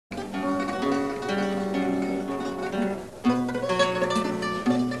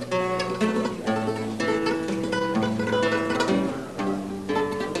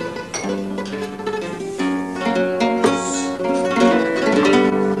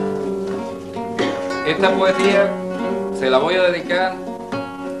Esta poesía se la voy a dedicar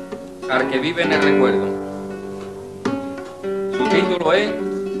al que vive en el recuerdo. Su título es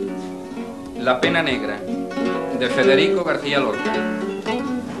La pena negra, de Federico García Lorca.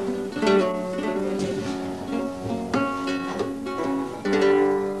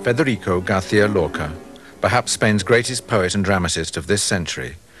 Federico García Lorca, perhaps Spain's greatest poet and dramatist of this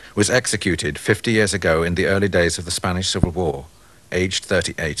century, was executed 50 years ago in the early days of the Spanish Civil War, aged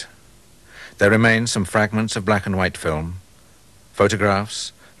 38. There remain some fragments of black and white film,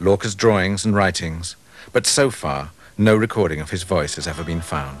 photographs, Lorca's drawings and writings, but so far, no recording of his voice has ever been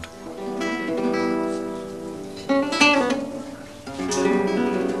found.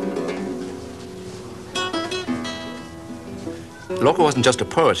 Lorca wasn't just a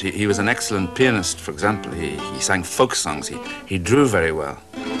poet, he was an excellent pianist, for example. He sang folk songs, he drew very well.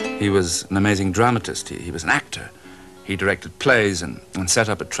 He was an amazing dramatist, he was an actor. He directed plays and set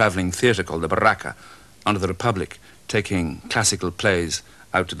up a traveling theatre called the Barraca under the Republic, taking classical plays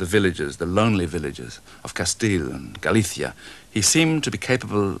out to the villages, the lonely villages of Castile and Galicia. He seemed to be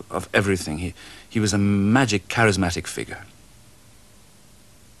capable of everything. He was a magic, charismatic figure.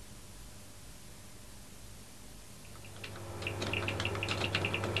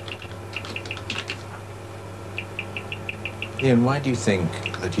 Ian, why do you think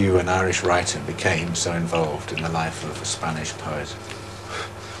that you, an Irish writer, became so involved in the life of a Spanish poet?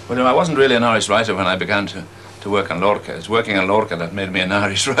 Well, I wasn't really an Irish writer when I began to work on Lorca. It's working on Lorca that made me an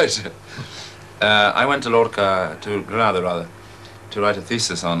Irish writer. I went to Granada rather, to write a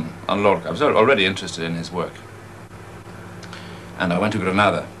thesis on Lorca. I was already interested in his work. And I went to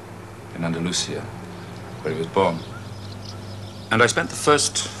Granada, in Andalusia, where he was born. And I spent the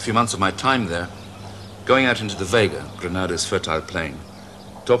first few months of my time there going out into the Vega, Granada's fertile plain,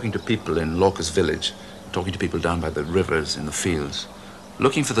 talking to people in Lorca's village, talking to people down by the rivers, in the fields,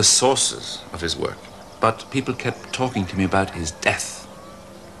 looking for the sources of his work. But people kept talking to me about his death.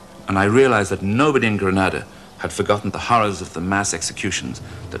 And I realized that nobody in Granada had forgotten the horrors of the mass executions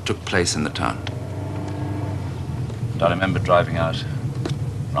that took place in the town. And I remember driving out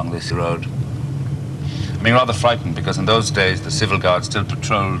along this road, being rather frightened because in those days the civil guards still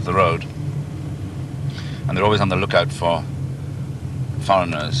patrolled the road. And they're always on the lookout for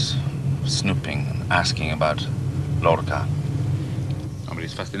foreigners snooping and asking about Lorca. Hombre,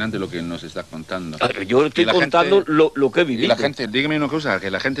 es fascinante lo que nos está contando. Yo estoy contando lo que he vivido. Y la gente, dígame una cosa,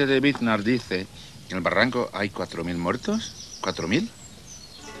 que la gente de Biznar dice que en el barranco hay 4.000 muertos. ¿4.000?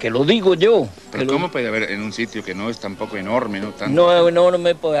 Que lo digo yo. Pero ¿cómo puede haber en un sitio que no es tampoco enorme, no tanto? No es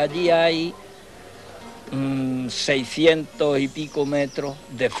enorme, pues allí hay 600 y pico metros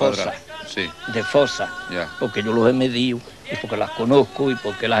de fosa. Sí. De fosa. Yeah. Porque yo los he medido, y porque las conozco, y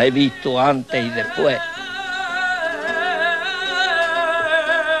porque las he visto antes y después.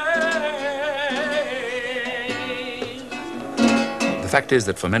 The fact is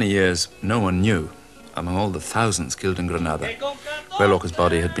that for many years, no one knew, among all the thousands killed in Granada, where Lorca's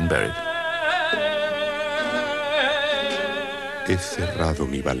body had been buried. He cerrado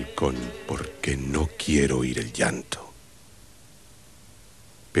mi balcón porque no quiero oír el llanto.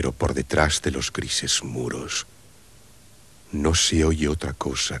 Pero por detrás de los grises muros no se oye otra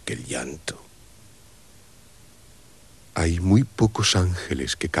cosa que el llanto. Hay muy pocos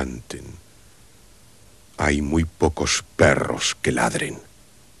ángeles que canten. Hay muy pocos perros que ladren.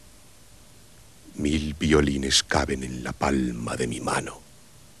 1000 violines caben en la palma de mi mano.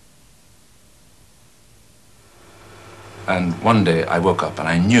 And one day I woke up and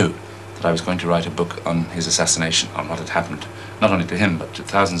I knew that I was going to write a book on his assassination, on what had happened, not only to him, but to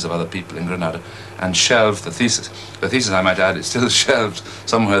thousands of other people in Granada, and shelved the thesis. The thesis, I might add, is still shelved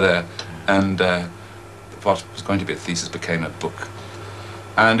somewhere there. And what was going to be a thesis became a book.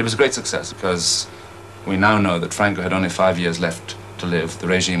 And it was a great success because we now know that Franco had only 5 years left to live. The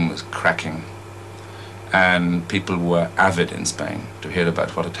regime was cracking. And people were avid in Spain to hear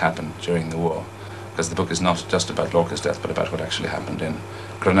about what had happened during the war. Because the book is not just about Lorca's death, but about what actually happened in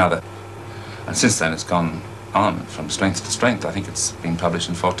Granada. And since then it's gone on from strength to strength. I think it's been published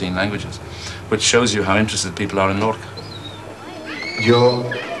in 14 languages, which shows you how interested people are in Lorca. Yo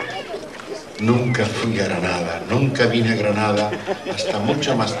nunca fui a Granada, nunca vine a Granada hasta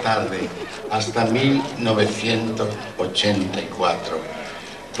mucho más tarde, hasta 1984.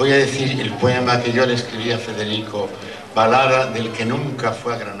 Voy a decir el poema que yo le escribí a Federico, Balada del que nunca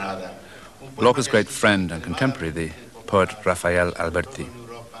fue a Granada. Lorca's great friend and contemporary, the poet Rafael Alberti,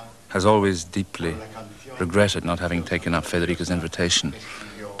 has always deeply regretted not having taken up Federico's invitation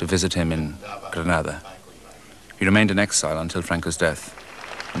to visit him in Granada. He remained in exile until Franco's death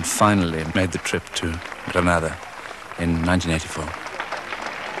and finally made the trip to Granada in 1984.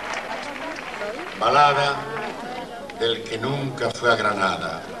 Balada del que nunca fue a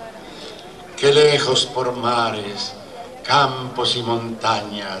Granada. Qué lejos por mares, campos y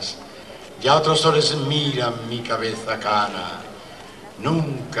montañas, ya otros soles miran mi cabeza cana.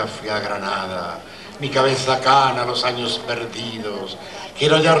 Nunca fui a Granada, mi cabeza cana los años perdidos.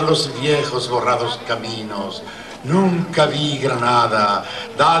 Quiero hallar los viejos borrados caminos. Nunca vi Granada,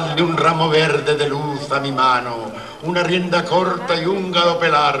 darle un ramo verde de luz a mi mano, una rienda corta y un galope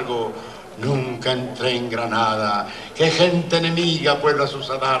largo. Nunca entré en Granada, que gente enemiga puebla sus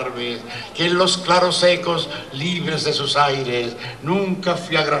adarves, que en los claros ecos libres de sus aires. Nunca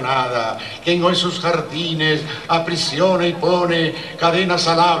fui a Granada, que en hoy sus jardines aprisiona y pone cadenas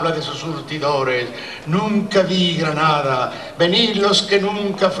al habla de sus surtidores. Nunca vi Granada, venid los que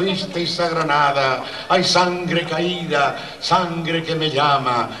nunca fuisteis a Granada. Hay sangre caída, sangre que me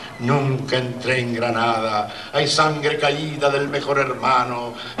llama. Nunca entré en Granada, hay sangre caída del mejor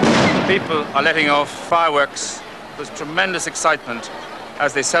hermano. People are letting off fireworks with tremendous excitement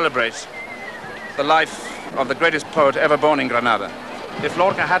as they celebrate the life of the greatest poet ever born in Granada. If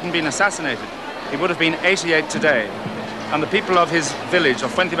Lorca hadn't been assassinated, he would have been 88 today. And the people of his village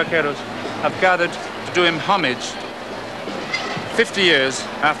of Fuentivaqueros have gathered to do him homage 50 years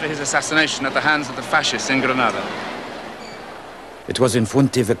after his assassination at the hands of the fascists in Granada. It was in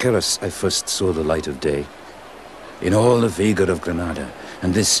Fuentivaqueros I first saw the light of day. In all the vigor of Granada,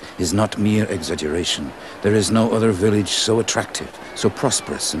 and this is not mere exaggeration, there is no other village so attractive, so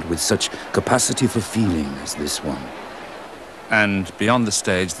prosperous, and with such capacity for feeling as this one. And beyond the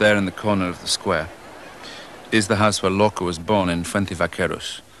stage, there in the corner of the square, is the house where Lorca was born in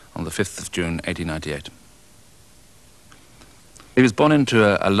Fuentivaqueros on the 5th of June, 1898. He was born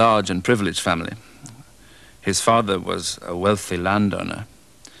into a large and privileged family. His father was a wealthy landowner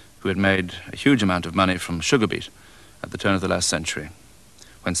who had made a huge amount of money from sugar beet at the turn of the last century,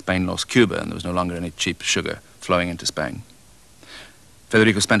 when Spain lost Cuba and there was no longer any cheap sugar flowing into Spain.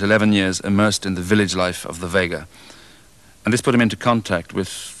 Federico spent 11 years immersed in the village life of the Vega, and this put him into contact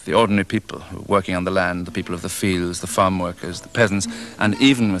with the ordinary people who were working on the land, the people of the fields, the farm workers, the peasants, and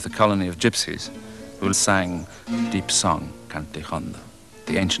even with a colony of gypsies who sang deep song, Cante Hondo,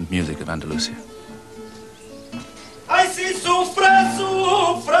 the ancient music of Andalusia. Ay, si sufre,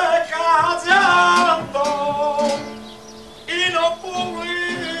 sufre callando y no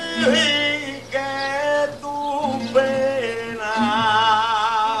publique tu pena.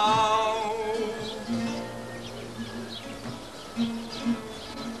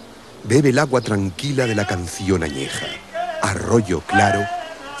 Bebe el agua tranquila de la canción añeja, arroyo claro,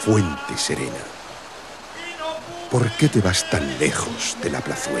 fuente serena. ¿Por qué te vas tan lejos de la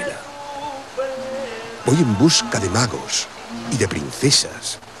plazuela? Voy en busca de magos y de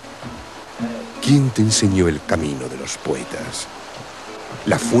princesas. ¿Quién te enseñó el camino de los poetas?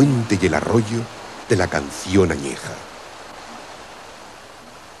 La fuente y el arroyo de la canción añeja.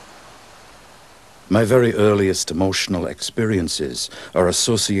 My very earliest emotional experiences are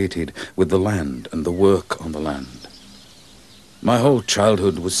associated with the land and the work on the land. My whole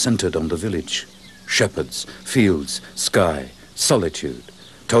childhood was centered on the village. Shepherds, fields, sky, solitude,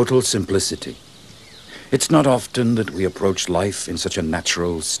 total simplicity. It's not often that we approach life in such a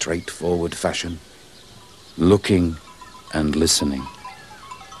natural, straightforward fashion, looking and listening.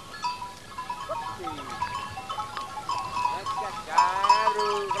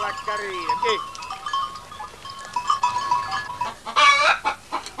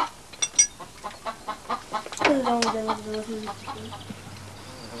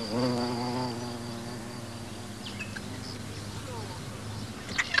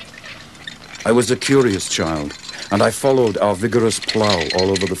 I was a curious child, and I followed our vigorous plough all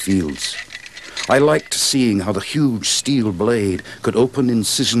over the fields. I liked seeing how the huge steel blade could open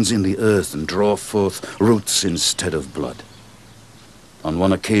incisions in the earth and draw forth roots instead of blood. On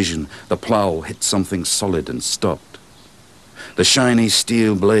one occasion, the plough hit something solid and stopped. The shiny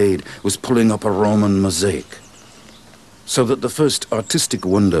steel blade was pulling up a Roman mosaic, so that the first artistic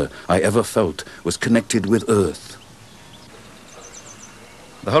wonder I ever felt was connected with earth.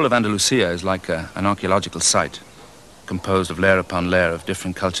 The whole of Andalusia is like an archaeological site, composed of layer upon layer of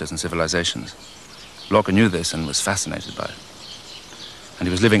different cultures and civilizations. Lorca knew this and was fascinated by it. And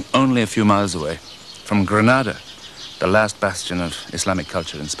he was living only a few miles away from Granada, the last bastion of Islamic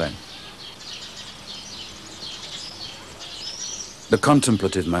culture in Spain. The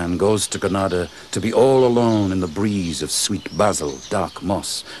contemplative man goes to Granada to be all alone in the breeze of sweet basil, dark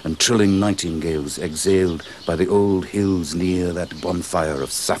moss, and trilling nightingales exhaled by the old hills near that bonfire of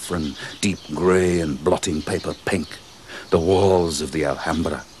saffron, deep grey and blotting paper pink, the walls of the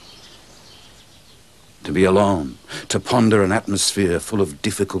Alhambra. To be alone, to ponder an atmosphere full of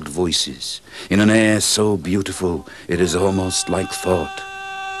difficult voices, in an air so beautiful it is almost like thought.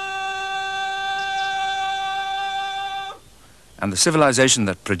 And the civilization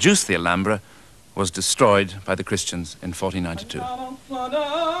that produced the Alhambra was destroyed by the Christians in 1492.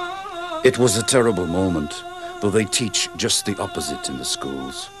 It was a terrible moment, though they teach just the opposite in the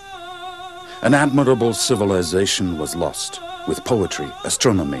schools. An admirable civilization was lost, with poetry,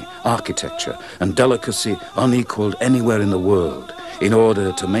 astronomy, architecture, and delicacy unequaled anywhere in the world, in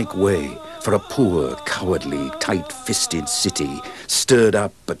order to make way for a poor, cowardly, tight-fisted city, stirred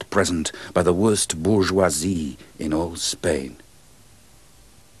up at present by the worst bourgeoisie in all Spain.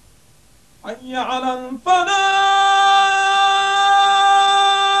 حي على الفلاح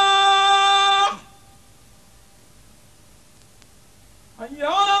حي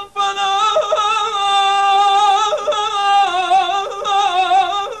على الفلاح.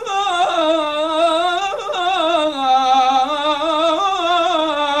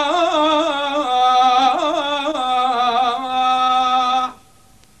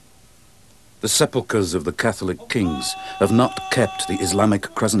 The sepulchres of the Catholic kings have not kept the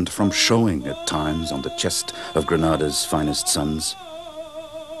Islamic crescent from showing at times on the chest of Granada's finest sons.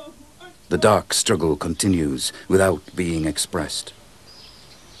 The dark struggle continues without being expressed.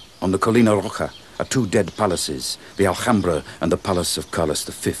 On the Colina Roja are two dead palaces, the Alhambra and the Palace of Carlos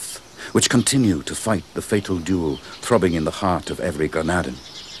V, which continue to fight the fatal duel throbbing in the heart of every Granadan.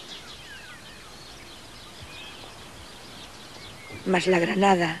 Mas la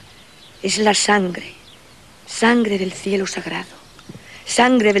Granada es la sangre, sangre del cielo sagrado,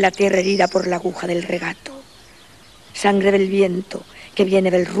 sangre de la tierra herida por la aguja del regato, sangre del viento que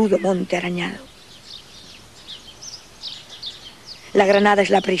viene del rudo monte arañado. La Granada es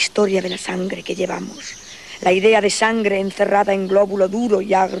la prehistoria de la sangre que llevamos, la idea de sangre encerrada en glóbulo duro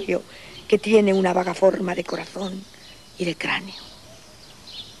y agrio que tiene una vaga forma de corazón y de cráneo.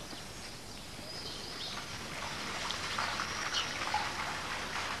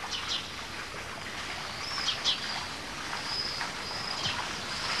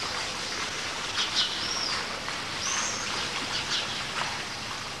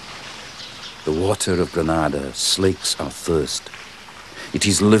 The water of Granada slakes our thirst. It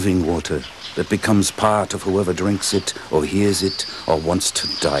is living water that becomes part of whoever drinks it or hears it or wants to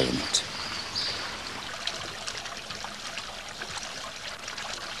die in it.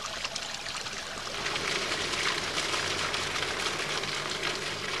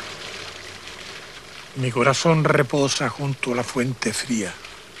 Mi corazón reposa junto a la fuente fría.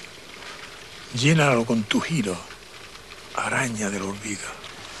 Llénalo con tu giro, araña del olvido.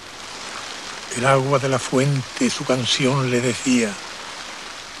 El agua de la fuente su canción le decía.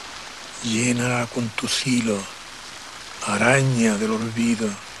 Llénala con tu hilo, araña del olvido.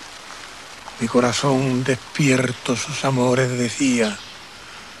 Mi corazón despierto sus amores decía.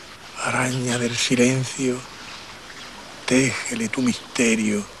 Araña del silencio, téjele tu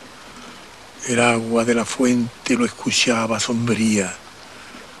misterio. El agua de la fuente lo escuchaba sombría.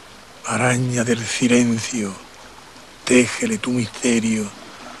 Araña del silencio, téjele tu misterio.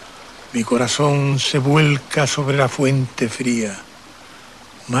 Mi corazón se vuelca sobre la fuente fría.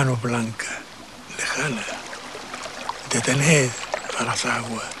 Manos blancas, lejanas, detened a las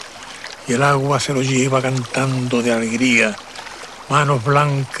aguas. Y el agua se lo lleva cantando de alegría. Manos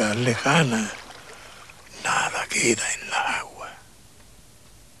blancas, lejanas, nada queda en la agua.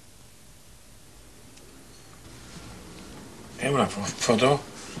 Es una foto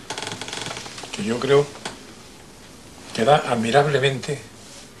que yo creo que da admirablemente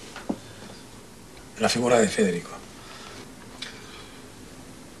la figura de Federico.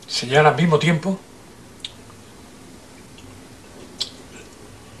 Señala al mismo tiempo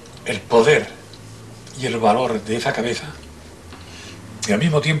el poder y el valor de esa cabeza y al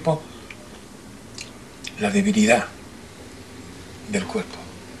mismo tiempo la debilidad del cuerpo.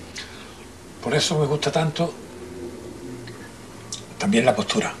 Por eso me gusta tanto también la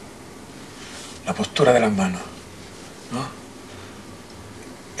postura de las manos, ¿no?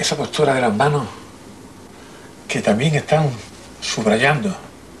 Esa postura de las manos que también están subrayando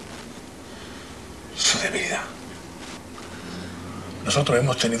su debilidad. Nosotros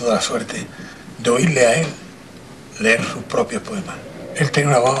hemos tenido la suerte de oírle a él leer sus propios poemas. Él tenía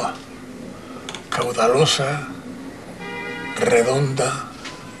una voz caudalosa, redonda,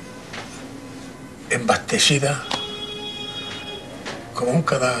 embastecida, como un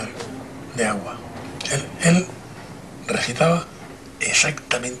cadáver de agua. Él recitaba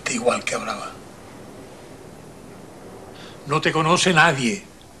exactamente igual que hablaba. No te conoce nadie,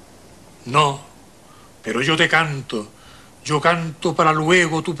 no, pero yo te canto. Yo canto para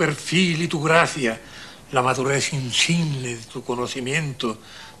luego tu perfil y tu gracia. la madurez insigne de tu conocimiento,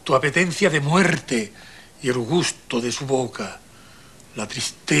 tu apetencia de muerte y el gusto de su boca, la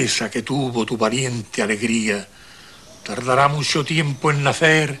tristeza que tuvo tu valiente alegría. Tardará mucho tiempo en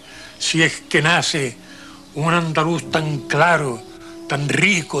nacer, si es que nace, un andaluz tan claro, tan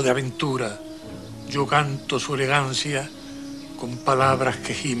rico de aventura. Yo canto su elegancia con palabras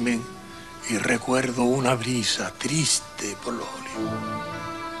que gimen y recuerdo una brisa triste por los olivos.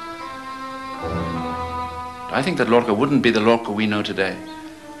 I think that Lorca wouldn't be the Lorca we know today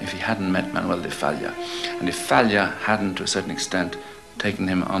if he hadn't met Manuel de Falla, and if Falla hadn't, to a certain extent, taken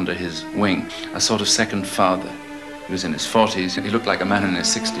him under his wing, a sort of second father. He was in his 40s, he looked like a man in his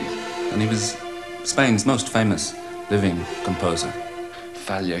 60s, and he was Spain's most famous living composer.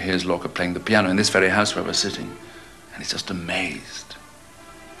 Falla hears Lorca playing the piano in this very house where we're sitting, and he's just amazed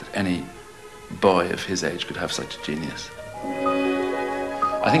that any boy of his age could have such a genius.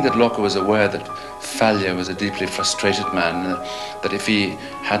 I think that Lorca was aware that Falla was a deeply frustrated man, that if he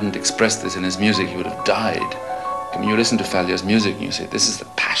hadn't expressed this in his music, he would have died. I mean, you listen to Falla's music and you say, this is the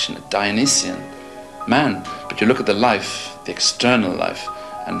passionate Dionysian man. But you look at the life, the external life,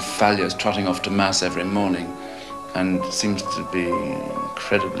 and Falla's trotting off to Mass every morning and seems to be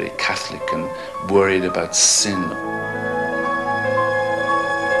incredibly Catholic and worried about sin.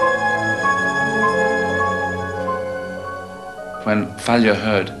 When Falla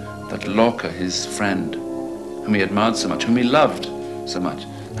heard that Lorca, his friend, whom he admired so much, whom he loved so much,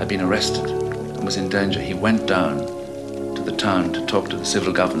 had been arrested and was in danger, he went down to the town to talk to the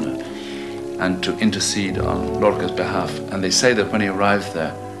civil governor and to intercede on Lorca's behalf. And they say that when he arrived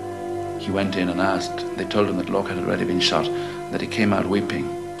there, he went in and asked. They told him that Lorca had already been shot, and that he came out weeping.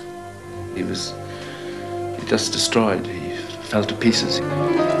 He just destroyed. He fell to pieces.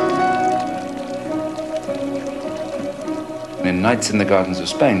 In Nights in the Gardens of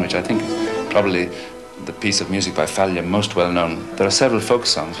Spain, which I think is probably the piece of music by Falla most well known, there are several folk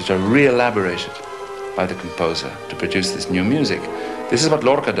songs which are re-elaborated by the composer to produce this new music. This is what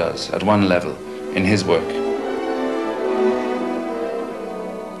Lorca does at one level in his work.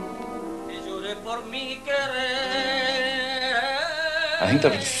 I think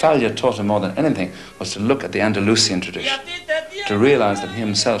that what Falla taught him more than anything was to look at the Andalusian tradition, to realize that he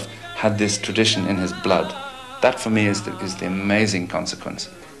himself had this tradition in his blood. That, for me, is the amazing consequence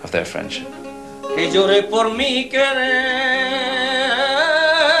of their friendship. Que lloré por mi querer,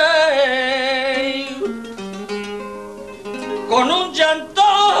 con un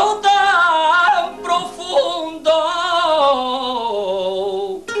llanto tan profundo,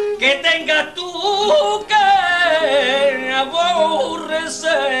 que tengas tú que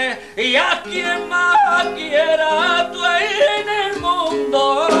aborrecer y a quien más quiera tú en el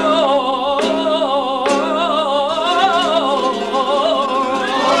mundo.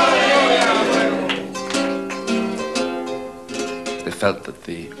 Felt that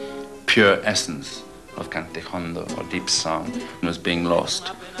the pure essence of cantejondo, or deep song, was being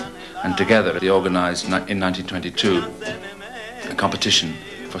lost. And together they organized in 1922 a competition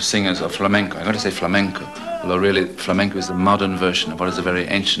for singers of flamenco. I'm going to say flamenco, although really flamenco is the modern version of what is a very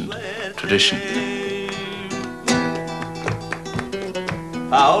ancient tradition.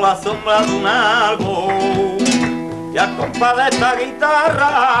 A la sombra de un árbol y al compás de esta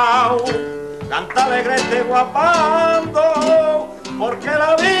guitarra canta alegre este guapando, porque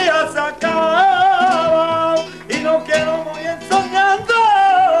la vida se acaba y no quiero morir soñando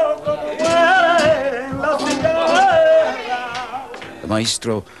como mueren las cigarras. The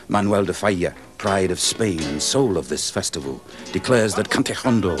maestro Manuel de Falla, pride of Spain and soul of this festival, declares that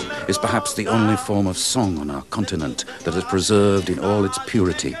cantejondo is perhaps the only form of song on our continent that is preserved in all its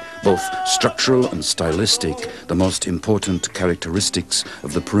purity, both structural and stylistic, the most important characteristics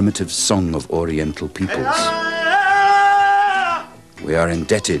of the primitive song of Oriental peoples. We are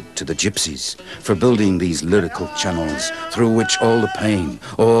indebted to the gypsies for building these lyrical channels through which all the pain,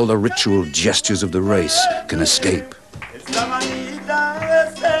 all the ritual gestures of the race can escape.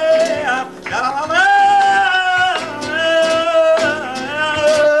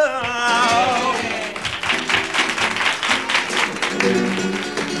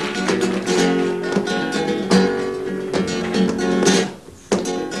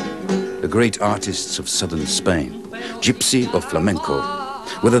 The great artists of southern Spain, gypsy or flamenco,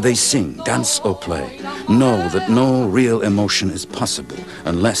 whether they sing, dance or play, know that no real emotion is possible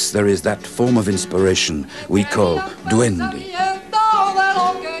unless there is that form of inspiration we call duende.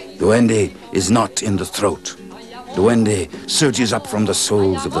 Duende is not in the throat. Duende surges up from the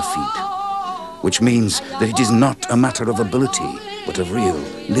soles of the feet, which means that it is not a matter of ability, but of real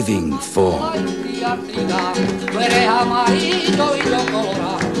living form.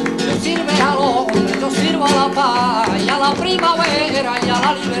 sirves al hombre, yo sirvo a la paz, y a la primavera y a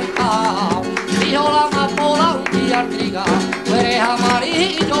la libertad. Dijo la amapola un día al trigar, tú eres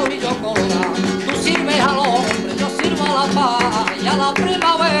amarillo y yo colorado. Tú sirves al hombre, yo sirvo a la paz, y a la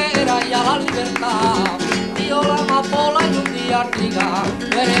primavera y a la libertad. Dijo la amapola y un día al trigar,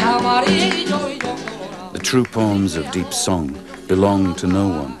 tú eres amarillo y yo colorado. The true poems of deep song belong to no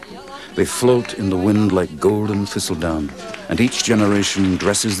one. They float in the wind like golden thistledown, and each generation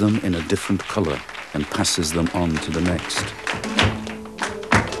dresses them in a different color and passes them on to the next.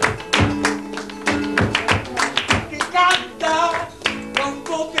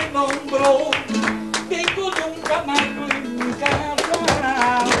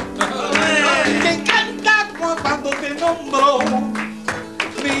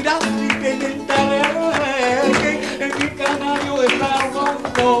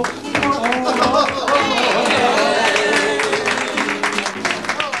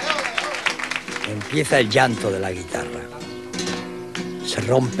 Empieza el llanto de la guitarra. Se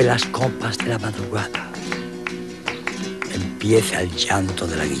rompen las copas de la madrugada. Empieza el llanto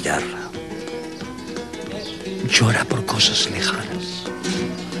de la guitarra. Llora por cosas lejanas.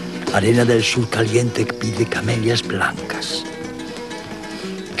 Arena del sur caliente que pide camelias blancas.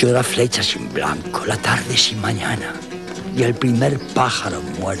 Llora flechas sin blanco, la tarde sin mañana y el primer pájaro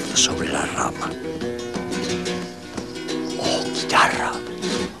muerto sobre la rama. Oh, guitarra,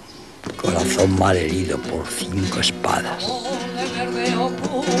 corazón mal herido por 5 espadas.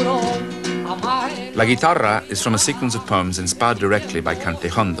 La Guitarra is from a sequence of poems inspired directly by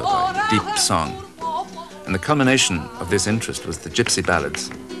Cantejondo, by deep song. And the culmination of this interest was the Gypsy Ballads,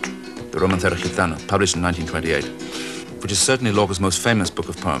 the Romancero Gitano, published in 1928, which is certainly Lorca's most famous book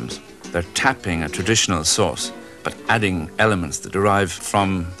of poems. They're tapping a traditional source, but adding elements that derive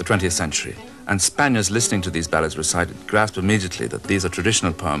from the 20th century. And Spaniards listening to these ballads recited grasp immediately that these are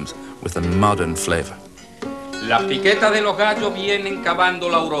traditional poems with a modern flavor. Las piquetas de los gallos vienen cavando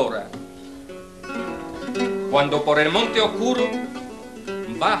la aurora. Cuando por el monte oscuro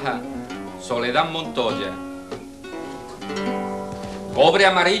baja Soledad Montoya. Cobre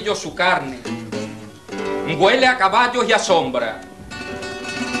amarillo su carne, huele a caballos y a sombra.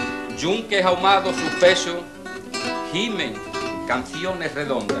 Yunques ahumados sus pechos, gimen canciones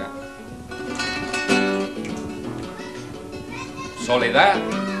redondas. Soledad,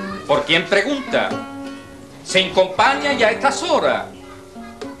 por quien pregunta, se acompaña ya a estas horas.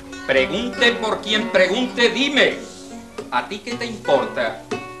 Pregunte por quien pregunte, dime, ¿a ti qué te importa?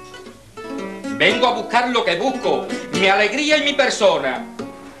 Vengo a buscar lo que busco, mi alegría y mi persona.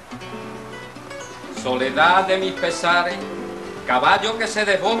 Soledad de mis pesares, caballo que se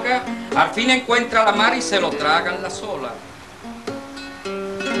desboca, al fin encuentra la mar y se lo tragan las olas.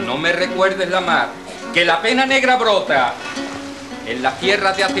 No me recuerdes la mar, que la pena negra brota en las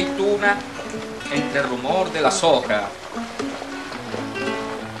tierras de aceituna, entre rumor de las hojas.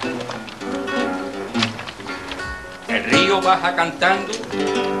 El río baja cantando,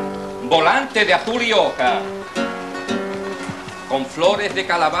 volante de azul y hoja. Con flores de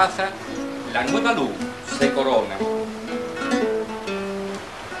calabaza, la nueva luz se corona.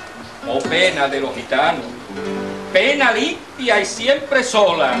 Oh pena de los gitanos, pena limpia y siempre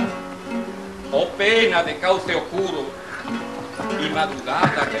sola. Oh pena de cauce oscuro y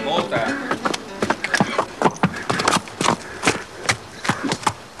madrugada remota.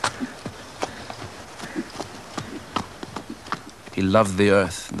 He loved the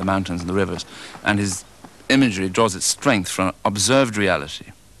earth, the mountains and the rivers, and his imagery draws its strength from observed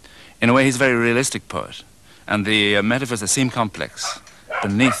reality. In a way, he's a very realistic poet, and the metaphors that seem complex,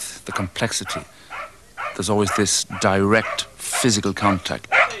 beneath the complexity, there's always this direct physical contact.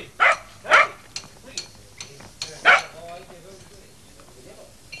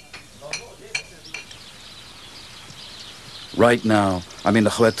 Right now, I'm in the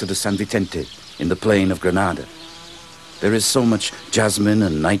Huerta de San Vicente, in the plain of Granada. There is so much jasmine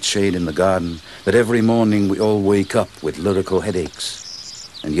and nightshade in the garden that every morning we all wake up with lyrical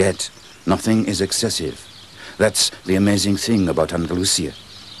headaches. And yet, nothing is excessive. That's the amazing thing about Andalusia.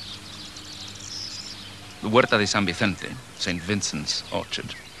 The Huerta de San Vicente, St. Vincent's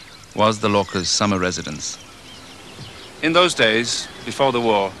orchard, was the Lorca's summer residence. In those days, before the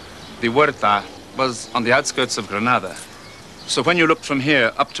war, the Huerta was on the outskirts of Granada. So when you looked from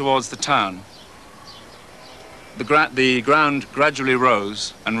here up towards the town, the ground gradually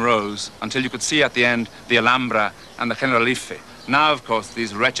rose and rose until you could see at the end the Alhambra and the Generalife. Now, of course,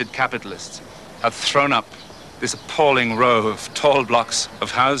 these wretched capitalists have thrown up this appalling row of tall blocks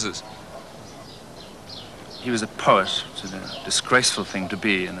of houses. He was a poet. It was a disgraceful thing to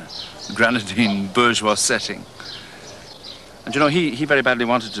be in a grenadine bourgeois setting. And you know, he very badly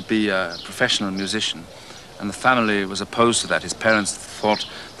wanted to be a professional musician, and the family was opposed to that. His parents thought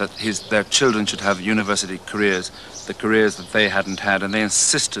that their children should have university careers, the careers that they hadn't had, and they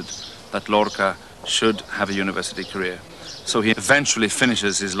insisted that Lorca should have a university career. So he eventually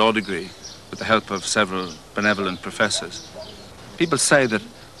finishes his law degree with the help of several benevolent professors. People say that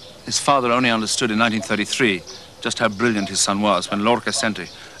his father only understood in 1933 just how brilliant his son was when Lorca sent a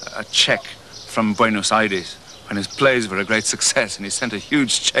check from Buenos Aires when his plays were a great success, and he sent a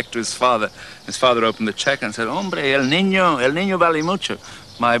huge check to his father. His father opened the check and said, "Hombre, el niño vale mucho.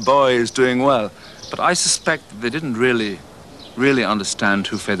 My boy is doing well." But I suspect that they didn't really understand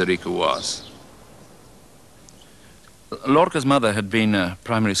who Federico was. Lorca's mother had been a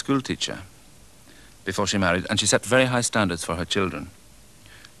primary school teacher before she married, and she set very high standards for her children.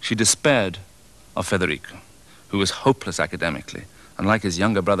 She despaired of Federico, who was hopeless academically, unlike his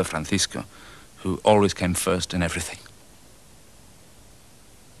younger brother Francisco, who always came first in everything.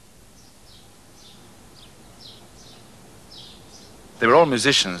 They were all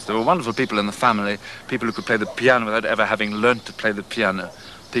musicians. There were wonderful people in the family, people who could play the piano without ever having learned to play the piano,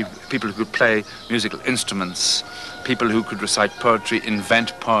 people who could play musical instruments, people who could recite poetry,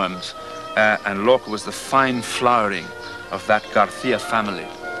 invent poems, and Lorca was the fine flowering of that Garcia family.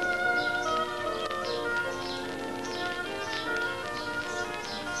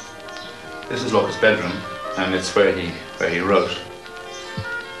 This is Lorca's bedroom, and it's where he wrote.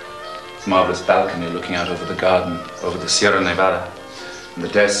 It's a marvelous balcony looking out over the garden, over the Sierra Nevada, and the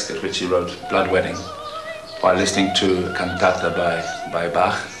desk at which he wrote Blood Wedding, while listening to a cantata by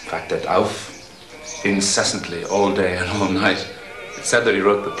Bach, Factet auf, incessantly, all day and all night. It's said that he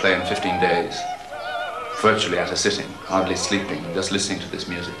wrote the play in 15 days, virtually at a sitting, hardly sleeping, just listening to this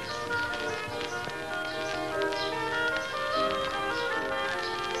music.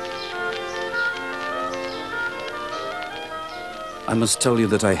 I must tell you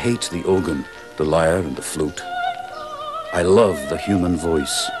that I hate the organ, the lyre and the flute. I love the human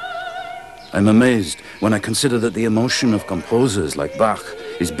voice. I'm amazed when I consider that the emotion of composers like Bach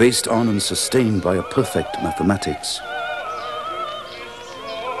is based on and sustained by a perfect mathematics.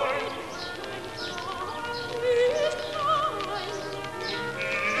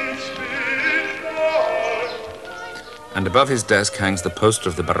 And above his desk hangs the poster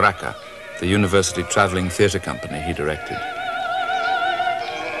of the Barraca, the university traveling theater company he directed.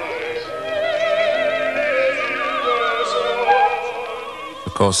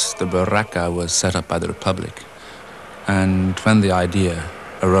 Of course, the Barraca was set up by the Republic, and when the idea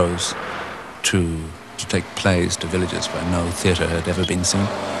arose to take plays to villages where no theatre had ever been seen,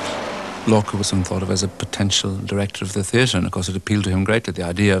 Lorca was soon thought of as a potential director of the theatre, and of course it appealed to him greatly, the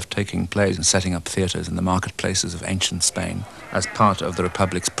idea of taking plays and setting up theatres in the marketplaces of ancient Spain as part of the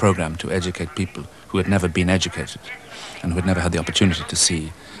Republic's program to educate people who had never been educated and who had never had the opportunity to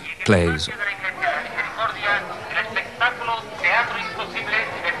see plays.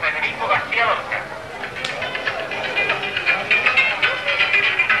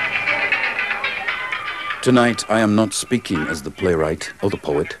 Tonight, I am not speaking as the playwright or the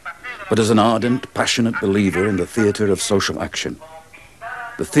poet, but as an ardent, passionate believer in the theatre of social action.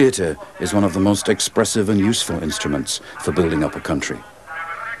 The theatre is one of the most expressive and useful instruments for building up a country.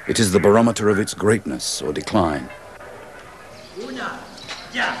 It is the barometer of its greatness or decline.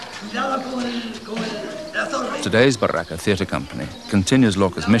 Today's Barraca Theatre Company continues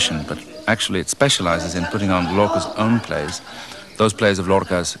Lorca's mission, but actually it specializes in putting on Lorca's own plays, those plays of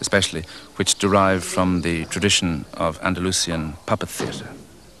Lorca's especially, which derive from the tradition of Andalusian puppet theatre.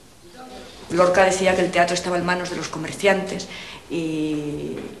 Lorca decía que el teatro estaba en manos de los comerciantes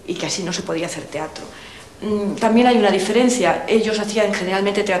y que así no se podía hacer teatro. También hay una diferencia. Ellos hacían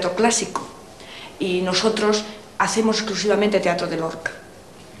generalmente teatro clásico y nosotros hacemos exclusivamente teatro de Lorca.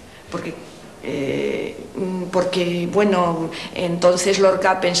 Porque bueno, entonces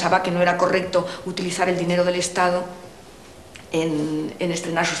Lorca pensaba que no era correcto utilizar el dinero del Estado en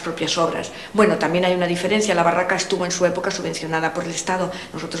estrenar sus propias obras. Bueno, también hay una diferencia. La Barraca estuvo en su época subvencionada por el Estado.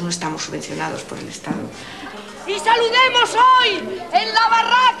 Nosotros no estamos subvencionados por el Estado. Y saludemos hoy en la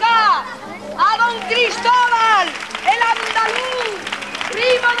Barraca a don Cristóbal, el andaluz,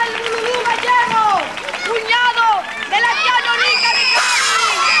 primo del bululú gallego, cuñado de la tía Llorica de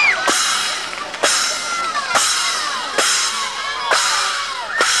Cádiz.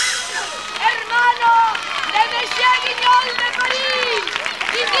 Hermano de Monsieur Guignol de París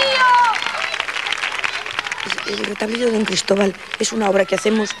y tío. El retablillo de don Cristóbal es una obra que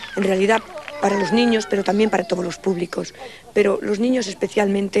hacemos en realidad para los niños, pero también para todos los públicos. Pero los niños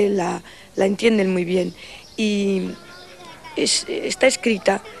especialmente la entienden muy bien. Y está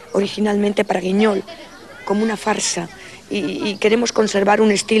escrita originalmente para Guignol, como una farsa. y queremos conservar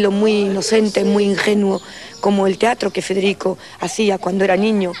un estilo muy inocente, muy ingenuo, como el teatro que Federico hacía cuando era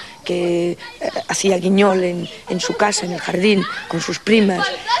niño, que hacía guiñol en su casa, en el jardín, con sus primas.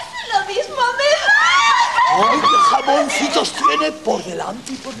 Lo mismo me ¡Ay, qué jamoncitos tiene por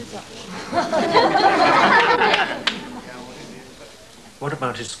delante y por detrás! What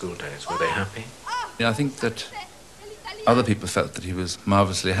about his school days? Were they happy? I think that other people felt that he was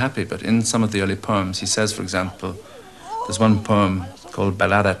marvelously happy, but in some of the early poems, he says, for example, there's one poem called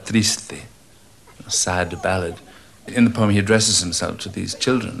Balada Triste, a sad ballad. In the poem, he addresses himself to these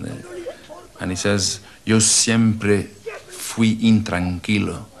children, and he says, Yo siempre fui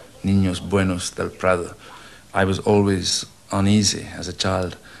intranquilo, niños buenos del Prado. I was always uneasy as a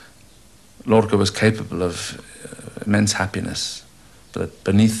child. Lorca was capable of immense happiness, but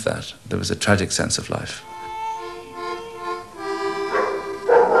beneath that, there was a tragic sense of life.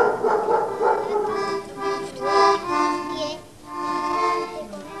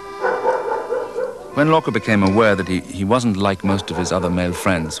 When Lorca became aware that he wasn't like most of his other male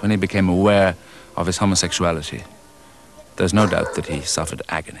friends, when he became aware of his homosexuality, there's no doubt that he suffered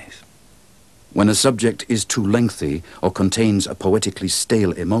agonies. When a subject is too lengthy or contains a poetically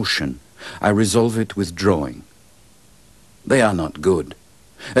stale emotion, I resolve it with drawing. They are not good.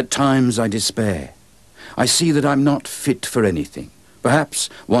 At times I despair. I see that I'm not fit for anything. Perhaps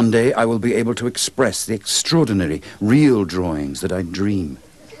one day I will be able to express the extraordinary, real drawings that I dream.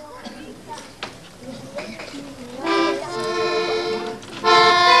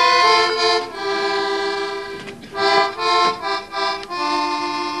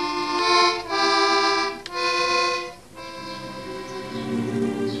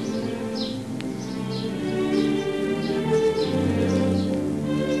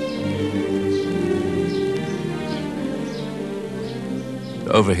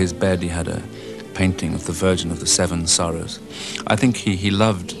 Over his bed he had a painting of the Virgin of the Seven Sorrows. I think he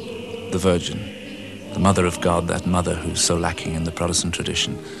loved the Virgin, the Mother of God, that mother who's so lacking in the Protestant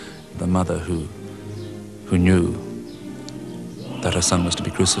tradition, the mother who knew that her son was to be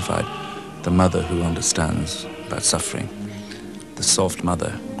crucified, the mother who understands about suffering, the soft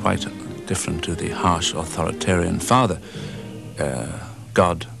mother, quite different to the harsh authoritarian father,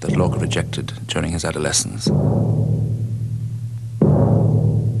 God that Lorca rejected during his adolescence.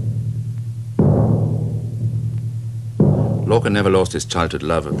 Lorca never lost his childhood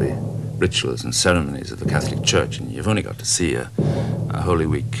love of the rituals and ceremonies of the Catholic Church, and you've only got to see a Holy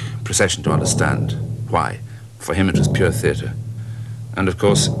Week procession to understand why. For him it was pure theatre. And of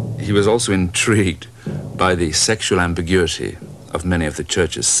course, he was also intrigued by the sexual ambiguity of many of the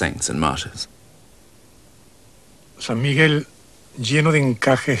Church's saints and martyrs. San Miguel, lleno de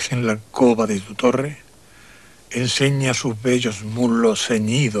encajes en la alcoba de tu torre, enseña sus bellos muslos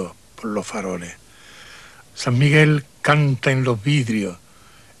ceñidos por los faroles. San Miguel canta en los vidrios,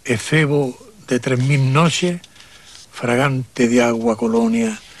 efebo de 3000 noches, fragante de agua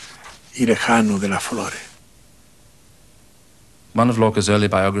colonia y lejano de las flores. One of Lorca's early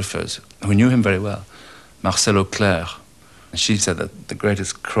biographers, who knew him very well, Marcelo Claire, she said that the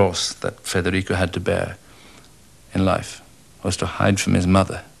greatest cross that Federico had to bear in life was to hide from his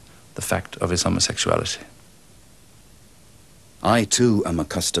mother the fact of his homosexuality. I too am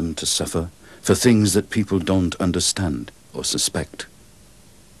accustomed to suffer for things that people don't understand or suspect.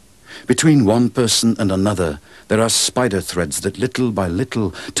 Between one person and another, there are spider threads that little by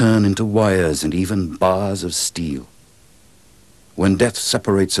little turn into wires and even bars of steel. When death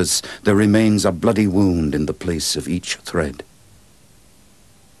separates us, there remains a bloody wound in the place of each thread.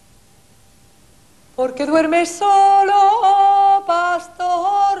 Porque duermes solo,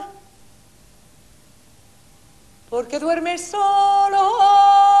 pastor. Porque duermes solo,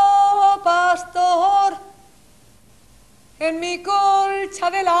 pastor, en mi colcha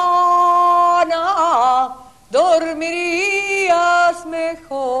de lana dormirías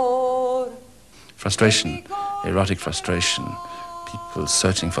mejor. Frustration, erotic frustration, people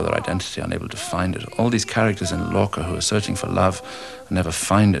searching for their identity, unable to find it. All these characters in Lorca who are searching for love and never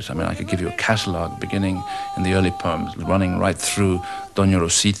find it. I mean, I could give you a catalogue beginning in the early poems, running right through Doña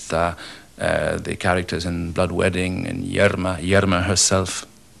Rosita, the characters in Blood Wedding, and Yerma herself.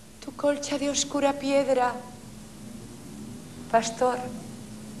 Tu colcha de oscura piedra, pastor.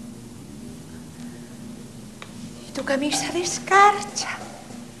 Y tu camisa de escarcha,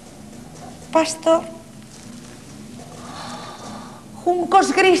 pastor.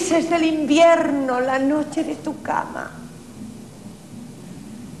 Juncos grises del invierno, la noche de tu cama.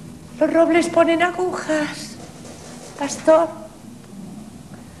 Los robles ponen agujas, pastor.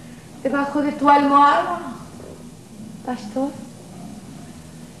 Debajo de tu almohada, pastor.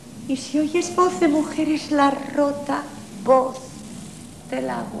 Y si oyes voz de mujer es la rota voz del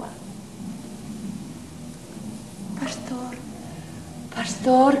agua. Pastor,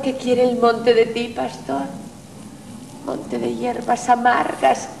 pastor, ¿qué quiere el monte de ti, pastor? Monte de hierbas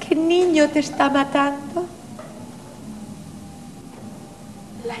amargas, ¿qué niño te está matando?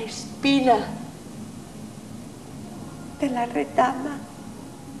 La espina de la retama.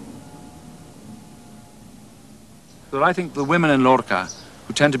 But I think the women in Lorca,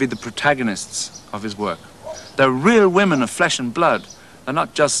 who tend to be the protagonists of his work, they're real women of flesh and blood. They're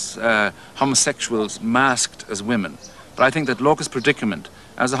not just homosexuals masked as women. But I think that Lorca's predicament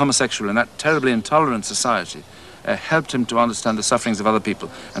as a homosexual in that terribly intolerant society helped him to understand the sufferings of other people,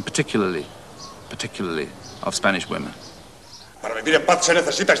 and particularly of Spanish women. Para vivir en paz se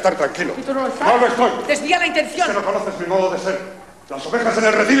necesita estar tranquilo. ¿Y tú no lo estás? No lo estoy. Desvía la intención. Es que no conoces mi modo de ser. Las ovejas en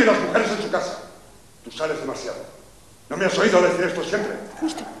el redil y las mujeres en su casa. Tú sales demasiado. ¿No me has oído decir esto siempre?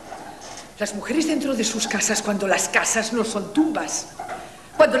 Justo. Las mujeres dentro de sus casas cuando las casas no son tumbas.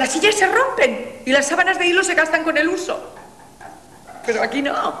 Cuando las sillas se rompen y las sábanas de hilo se gastan con el uso. Pero aquí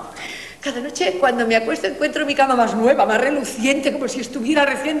no. Cada noche cuando me acuesto encuentro mi cama más nueva, más reluciente, como si estuviera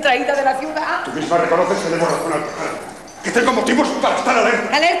recién traída de la ciudad. Tú misma reconoces que debo razón al quejarme. Que tengo motivos para estar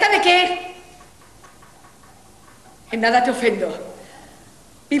alerta. ¿Alerta de qué? En nada te ofendo.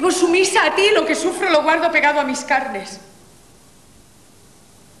 Vivo sumisa a ti, lo que sufro lo guardo pegado a mis carnes.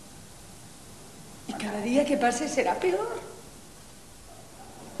 Y cada día que pase será peor.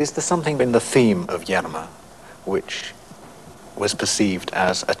 Is there something in the theme of Yerma which was perceived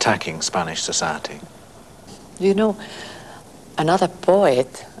as attacking Spanish society? You know, another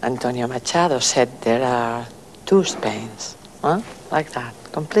poet, Antonio Machado, said there are two Spains, like that,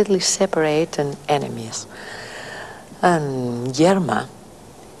 completely separate and enemies. And Yerma,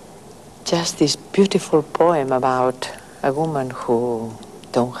 just this beautiful poem about a woman who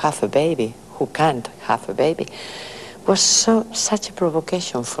don't have a baby, who can't have a baby, was such a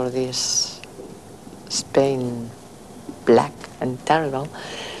provocation for this Spain black and terrible,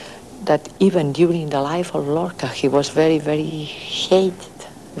 that even during the life of Lorca, he was very, very hated,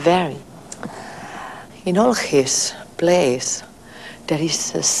 very. In all his plays, there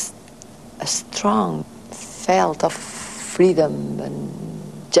is a strong felt of freedom and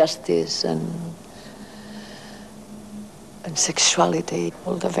justice and sexuality,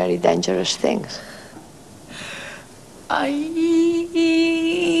 all the very dangerous things. ¡Ay!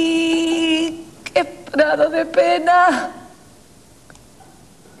 ¡Qué prado de pena!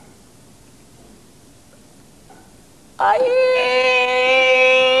 ¡Ay!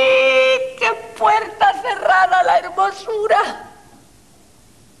 ¡Qué puerta cerrada la hermosura!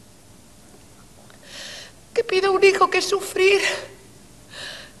 Que pido un hijo que sufrir,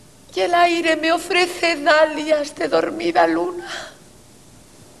 y el aire me ofrece dalias de dormida luna.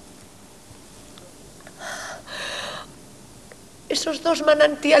 Esos dos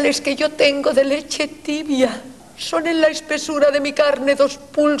manantiales que yo tengo de leche tibia son en la espesura de mi carne dos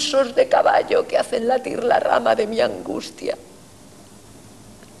pulsos de caballo que hacen latir la rama de mi angustia.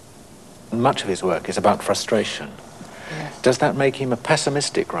 Much of his work is about frustration. Yes. Does that make him a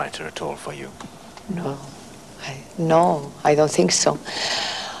pessimistic writer at all for you? No, I don't think so.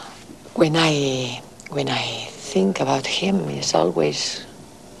 When I think about him, it's always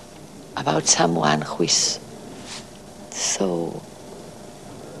about someone who is so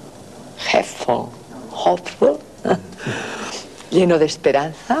hopeful, lleno de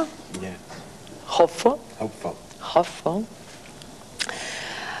esperanza, yes. hopeful,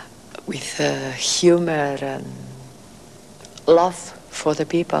 with humor and love for the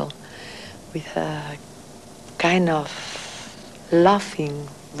people, with a kind of laughing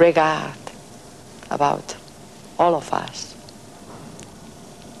regard about all of us.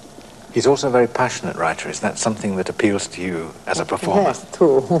 He's also a very passionate writer. Is that something that appeals to you as a performer? Yes,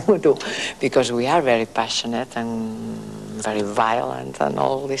 too, because we are very passionate and very violent and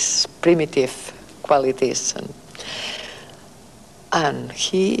all these primitive qualities. And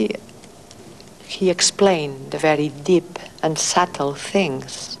he explained the very deep and subtle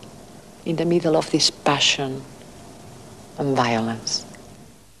things in the middle of this passion and violence.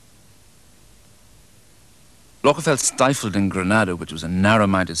 Lorca felt stifled in Granada, which was a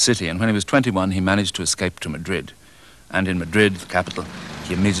narrow-minded city, and when he was 21, he managed to escape to Madrid. And in Madrid, the capital,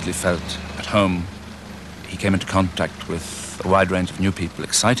 he immediately felt at home. He came into contact with a wide range of new people,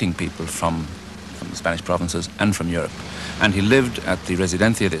 exciting people from the Spanish provinces and from Europe. And he lived at the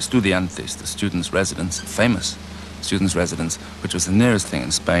Residencia de Estudiantes, the students' residence, famous students' residence, which was the nearest thing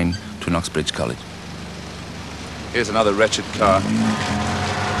in Spain to an Oxbridge College. Here's another wretched car.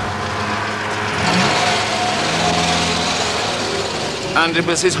 And it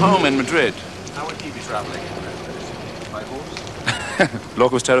was his home in Madrid. How would he be travelling?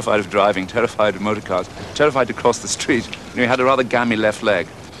 Lorca was terrified of driving, terrified of motor cars, terrified to cross the street. He had a rather gammy left leg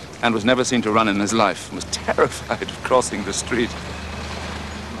and was never seen to run in his life and was terrified of crossing the street.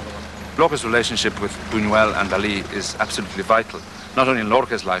 Lorca's relationship with Buñuel and Dalí is absolutely vital, not only in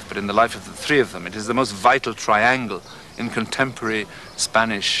Lorca's life, but in the life of the three of them. It is the most vital triangle in contemporary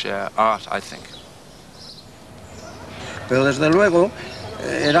Spanish art, I think. Pero desde luego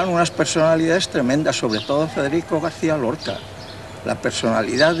eran unas personalidades tremendas, sobre todo Federico García Lorca. La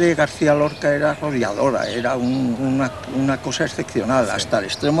personalidad de García Lorca era arrolladora, era una cosa excepcional, sí. Hasta el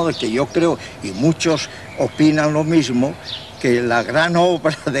extremo de que yo creo, y muchos opinan lo mismo, que la gran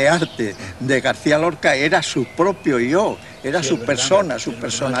obra de arte de García Lorca era su propio yo, era su persona, su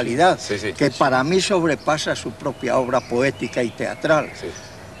personalidad, que para mí sobrepasa su propia obra poética y teatral. Sí.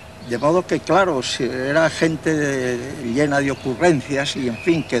 De modo que, claro, era gente llena de ocurrencias y, en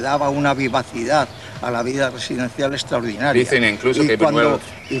fin, que daba una vivacidad a la vida residencial extraordinaria. Dicen incluso que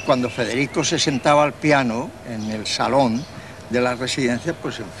cuando Federico se sentaba al piano en el salón de la residencia,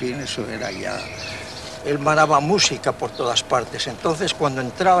 pues, en fin, eso era ya... Él manaba música por todas partes, entonces cuando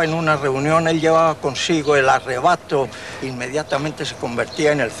entraba en una reunión él llevaba consigo el arrebato, inmediatamente se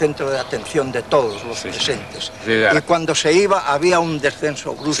convertía en el centro de atención de todos los presentes. Y cuando se iba había un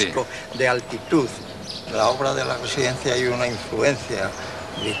descenso brusco de altitud. En la obra de la residencia hay una influencia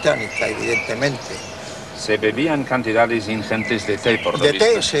británica, evidentemente. Se bebían cantidades ingentes de té, por lo de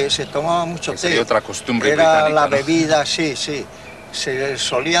visto. té, se tomaba mucho té. Hay otra costumbre era británica, la ¿no? bebida, sí. Se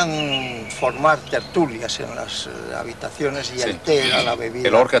solían formar tertulias en las habitaciones y el té era la bebida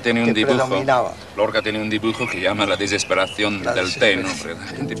Lorca tiene un dibujo, predominaba. Lorca tiene un dibujo que llama la desesperación del té, ¿no? Porque la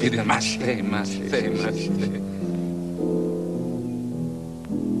gente pide más té, más té, más té.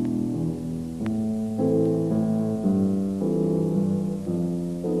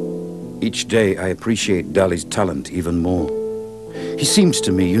 Each day I appreciate Dalí's talent even more. He seems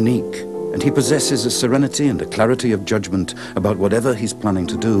to me unique, and he possesses a serenity and a clarity of judgment about whatever he's planning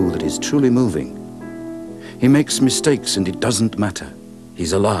to do that is truly moving. He makes mistakes and it doesn't matter.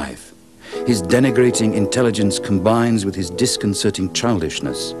 He's alive. His denigrating intelligence combines with his disconcerting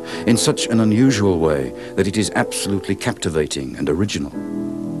childishness in such an unusual way that it is absolutely captivating and original.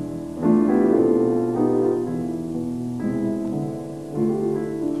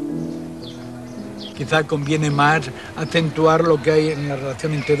 Quizá conviene más acentuar lo que hay en la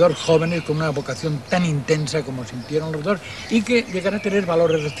relación entre dos jóvenes con una vocación tan intensa como sintieron los dos y que llegará a tener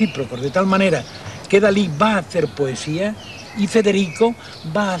valores recíprocos, de tal manera que Dalí va a hacer poesía y Federico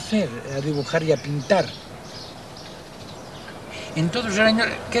va a dibujar y a pintar. En todos esos años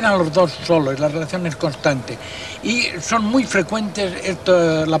quedan los dos solos, la relación es constante y son muy frecuentes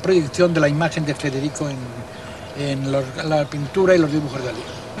la proyección de la imagen de Federico en la pintura y los dibujos de Dalí.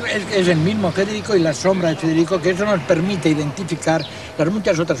 Es el mismo Federico y la sombra de Federico, que eso nos permite identificar las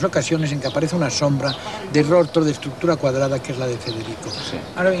muchas otras ocasiones en que aparece una sombra de rostro de estructura cuadrada, que es la de Federico. Sí.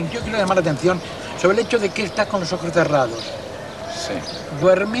 Ahora bien, yo quiero llamar la atención sobre el hecho de que está con los ojos cerrados. Sí.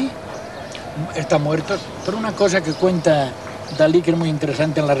 Duerme, está muerto, por una cosa que cuenta Dalí que es muy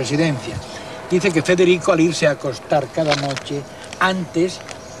interesante en la residencia. Dice que Federico, al irse a acostar cada noche, antes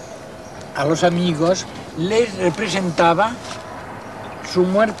a los amigos les representaba su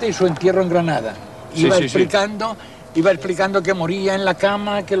muerte y su entierro en Granada. Iba explicando que moría en la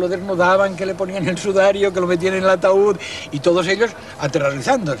cama, que lo desnudaban, que le ponían el sudario, que lo metían en el ataúd, y todos ellos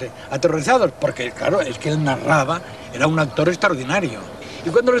aterrorizados, porque claro, es que él narraba, era un actor extraordinario. Y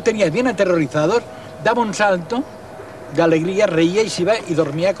cuando los tenía bien aterrorizados, daba un salto de alegría, reía y se iba y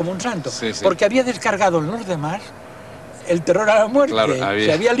dormía como un santo, porque había descargado en los demás el terror a la muerte,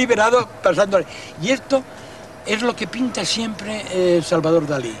 se había liberado pasando. Y esto es lo que pinta siempre Salvador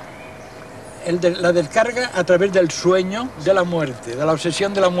Dalí. La descarga a través del sueño de la muerte, de la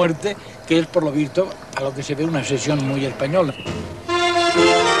obsesión de la muerte, que es, por lo visto, a lo que se ve una obsesión muy española.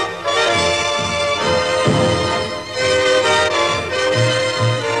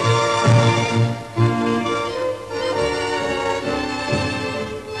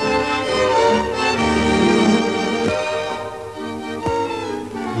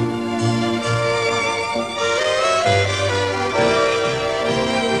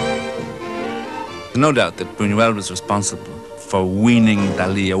 No doubt that Buñuel was responsible for weaning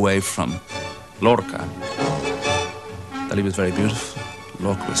Dalí away from Lorca. Dalí was very beautiful.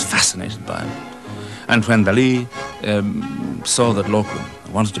 Lorca was fascinated by him. And when Dalí saw that Lorca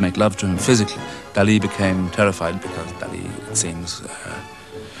wanted to make love to him physically, Dalí became terrified because Dalí, it seems,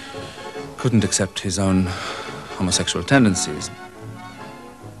 couldn't accept his own homosexual tendencies.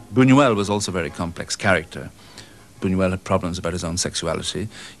 Buñuel was also a very complex character. Buñuel had problems about his own sexuality.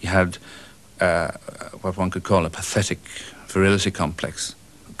 He had what one could call a pathetic virility complex,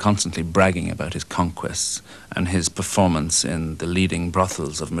 constantly bragging about his conquests and his performance in the leading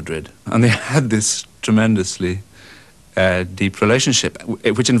brothels of Madrid. And they had this tremendously deep relationship,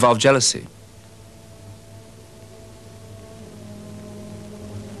 which involved jealousy.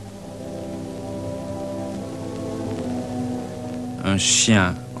 Un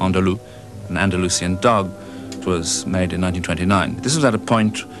chien andalou, an Andalusian dog, was made in 1929. This was at a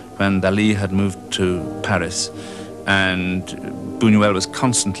point when Dalí had moved to Paris, and Buñuel was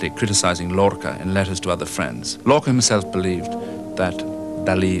constantly criticizing Lorca in letters to other friends. Lorca himself believed that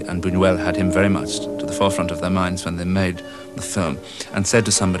Dalí and Buñuel had him very much to the forefront of their minds when they made the film, and said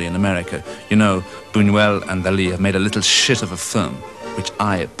to somebody in America, you know, Buñuel and Dalí have made a little shit of a film, which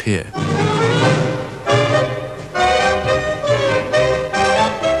I appear.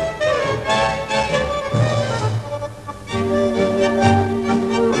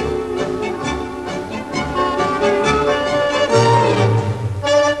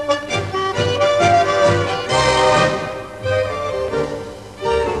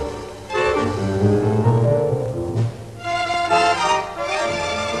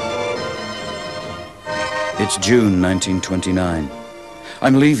 It's June 1929.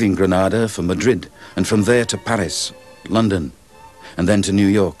 I'm leaving Granada for Madrid, and from there to Paris, London, and then to New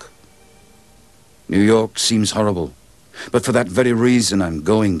York. New York seems horrible, but for that very reason I'm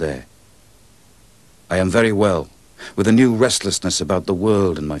going there. I am very well, with a new restlessness about the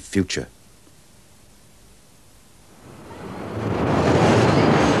world and my future.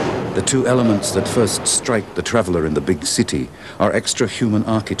 The two elements that first strike the traveler in the big city are extra-human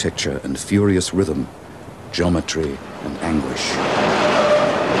architecture and furious rhythm, geometry and anguish.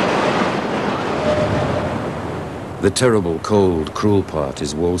 The terrible, cold, cruel part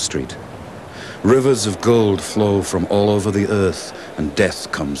is Wall Street. Rivers of gold flow from all over the earth, and death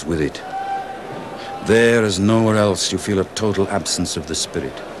comes with it. There, as nowhere else, you feel a total absence of the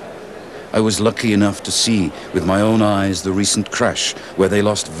spirit. I was lucky enough to see with my own eyes the recent crash where they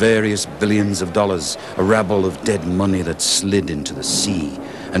lost various billions of dollars, a rabble of dead money that slid into the sea.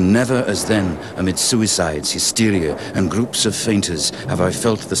 And never as then, amid suicides, hysteria, and groups of fainters, have I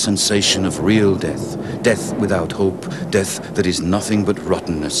felt the sensation of real death. Death without hope, death that is nothing but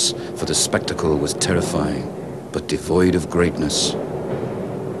rottenness, for the spectacle was terrifying, but devoid of greatness.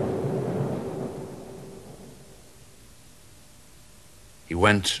 He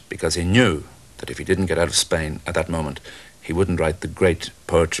went because he knew that if he didn't get out of Spain at that moment, he wouldn't write the great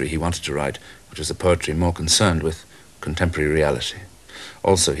poetry he wanted to write, which was a poetry more concerned with contemporary reality.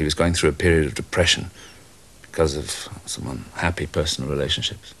 Also, he was going through a period of depression because of some unhappy personal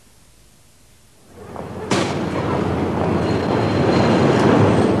relationships.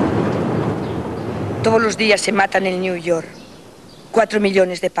 Todos los días se matan en New York 4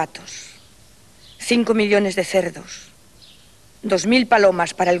 millones de patos, 5 millones de cerdos, 2.000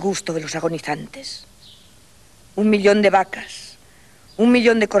 palomas para el gusto de los agonizantes, 1 millón de vacas, 1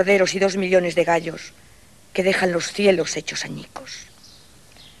 millón de corderos y 2 millones de gallos que dejan los cielos hechos añicos.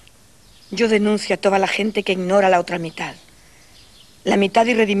 Yo denuncio a toda la gente que ignora la otra mitad, la mitad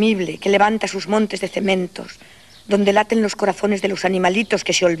irredimible que levanta sus montes de cementos, donde laten los corazones de los animalitos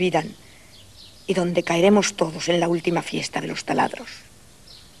que se olvidan y donde caeremos todos en la última fiesta de los taladros.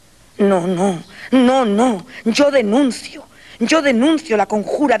 No, no, no, no, yo denuncio la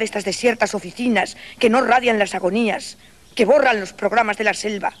conjura de estas desiertas oficinas que no radian las agonías, que borran los programas de la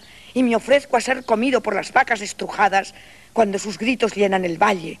selva, y me ofrezco a ser comido por las vacas estrujadas cuando sus gritos llenan el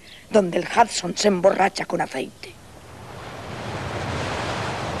valle donde el Hudson se emborracha con aceite.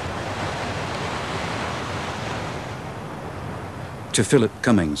 To Philip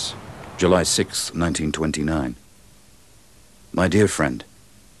Cummings, July 6, 1929. My dear friend,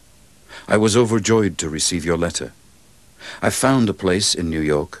 I was overjoyed to receive your letter. I've found a place in New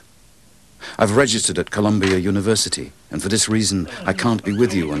York. I've registered at Columbia University, and for this reason, I can't be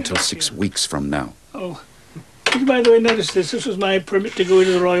with you until 6 weeks from now. Oh, did you, by the way, notice this? This was my permit to go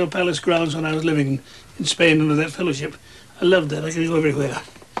into the Royal Palace grounds when I was living in Spain under that fellowship. I loved that. I could go everywhere.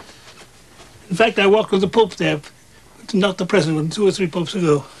 In fact, I walked with the Pope there, not the present one, 2 or 3 popes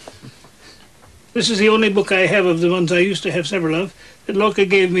ago. This is the only book I have of the ones I used to have several of, that Lorca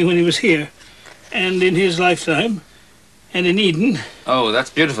gave me when he was here, and in his lifetime, and in Eden. Oh, that's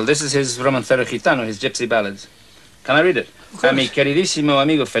beautiful. This is his Romancero Gitano, his gypsy ballads. Can I read it? A mi queridísimo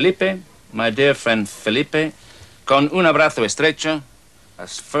amigo Felipe, my dear friend Felipe, con un abrazo estrecho, a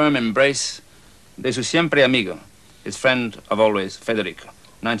firm embrace de su siempre amigo, his friend of always, Federico,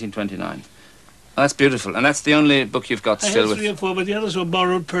 1929. Oh, that's beautiful, and that's the only book you've got still with... I have 3 or 4, but the others were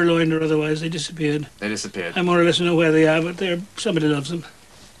borrowed, purloined, or otherwise. They disappeared. They disappeared. I more or less know where they are, but somebody loves them.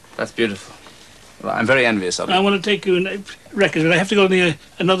 That's beautiful. Well, I'm very envious of it. I want to take you a record, but I have to go in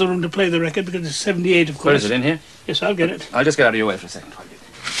another room to play the record because it's 78, of course. Where is it, in here? Yes, I'll get it. I'll just get out of your way for a second.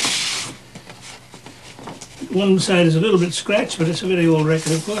 One side is a little bit scratched, but it's a very old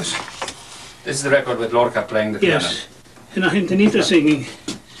record, of course. This is the record with Lorca playing the piano. Yes, and Antonita singing.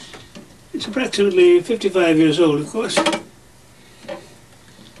 It's approximately 55 years old, of course.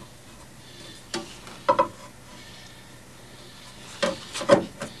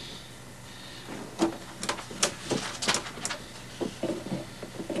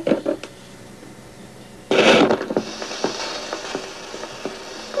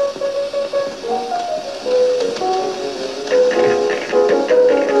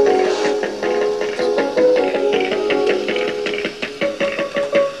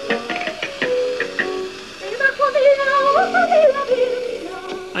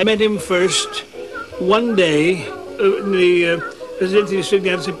 I met him first one day in the Presidente de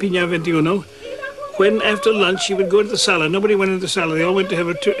Estudiantes in Piña 21, when after lunch he would go to the sala. Nobody went into the sala. They all went to have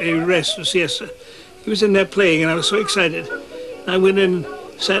a rest, a siesta. He was in there playing, and I was so excited. I went in,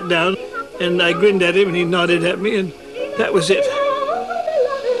 sat down, and I grinned at him, and he nodded at me, and that was it.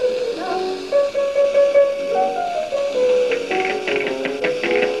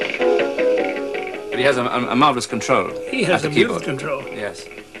 But he has a marvelous control. He has at the a beautiful keyboard. control. Yes.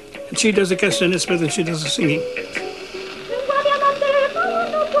 And she does the castanets better than she does the singing.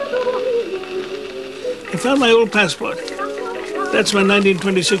 I found my old passport. That's my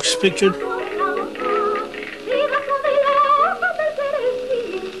 1926 picture.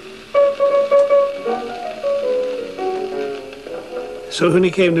 So when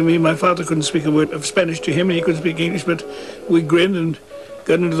he came to me, my father couldn't speak a word of Spanish to him, and he couldn't speak English, but we grinned and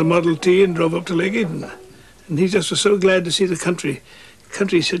got into the Model T and drove up to Lake Eden. And he just was so glad to see the country. The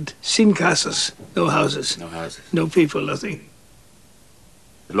country said, sin casas, no houses. No houses. No people, nothing.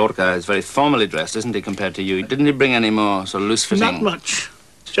 Lorca is very formally dressed, isn't he, compared to you? Didn't he bring any more sort of loose-fitting? Not much,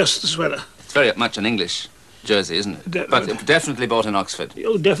 just the sweater. It's very much an English jersey, isn't it? But definitely bought in Oxford.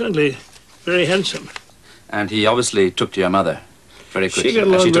 Oh, definitely. Very handsome. And he obviously took to your mother very quickly. She got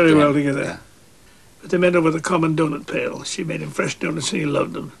along very well him. together. Yeah. But they met over the common donut pail. She made him fresh donuts and he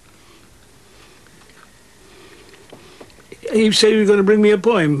loved them. He said he was going to bring me a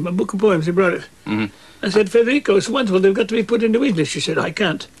poem, a book of poems. He brought it. Mm-hmm. I said, Federico, it's wonderful. They've got to be put into English. She said, I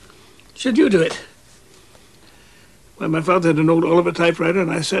can't. She said, you do it. Well, my father had an old Oliver typewriter,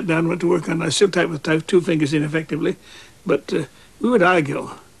 and I sat down and went to work on it. I still type with two fingers ineffectively, but we would argue.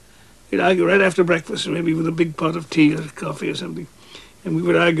 We'd argue right after breakfast, maybe with a big pot of tea or coffee or something, and we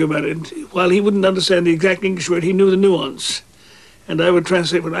would argue about it. And while he wouldn't understand the exact English word, he knew the nuance, and I would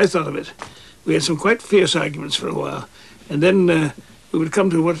translate what I thought of it. We had some quite fierce arguments for a while, and then we would come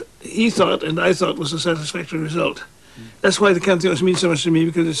to what he thought and I thought was a satisfactory result. That's why the Canciones means so much to me,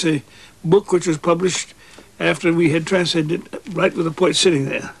 because it's a book which was published after we had translated it, right with the poet sitting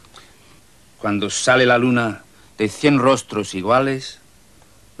there. Cuando sale la luna de 100 rostros iguales,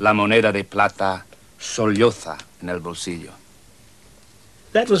 la moneda de plata solloza en el bolsillo.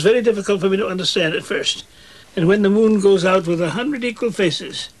 That was very difficult for me to understand at first. And when the moon goes out with 100 equal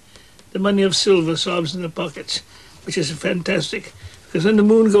faces, the money of silver sobs in the pockets, which is fantastic, because when the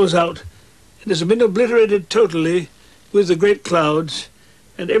moon goes out, it has been obliterated totally with the great clouds,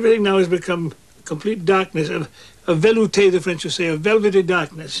 and everything now has become complete darkness, a velouté, the French would say, a velvety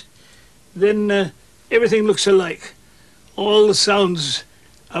darkness. Then everything looks alike. All the sounds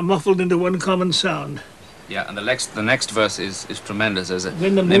are muffled into one common sound. Yeah, and the next verse is tremendous. There's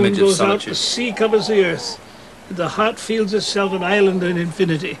When the an moon image of goes out, solitude. the sea covers the earth. The heart feels itself an island in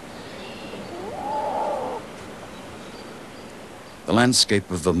infinity. The landscape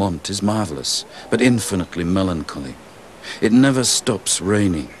of Vermont is marvelous, but infinitely melancholy. It never stops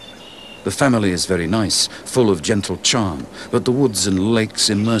raining. The family is very nice, full of gentle charm, but the woods and lakes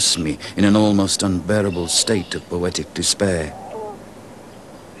immerse me in an almost unbearable state of poetic despair.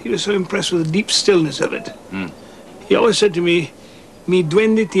 He was so impressed with the deep stillness of it. Mm. He always said to me, Mi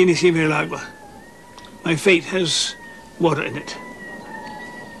duende tiene siempre el agua. My fate has water in it.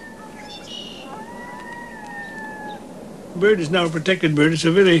 The bird is now a protected bird. It's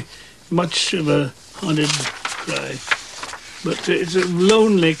a very much of a haunted cry. But it's a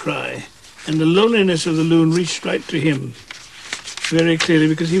lonely cry. And the loneliness of the loon reached right to him very clearly,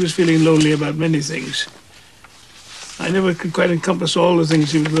 because he was feeling lonely about many things. I never could quite encompass all the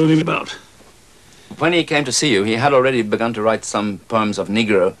things he was lonely about. When he came to see you, he had already begun to write some poems of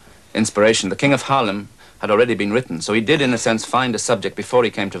Negro inspiration. The King of Harlem had already been written, so he did, in a sense, find a subject before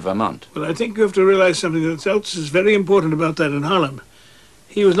he came to Vermont. Well, I think you have to realize something else is very important about that in Harlem.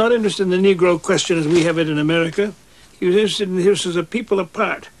 He was not interested in the Negro question as we have it in America. He was interested in this as a people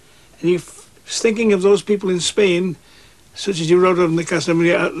apart. And he thinking of those people in Spain, such as you wrote of in the Casa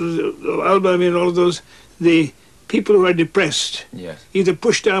Maria, Alba, I mean, all of those, the people who are depressed, Yes. either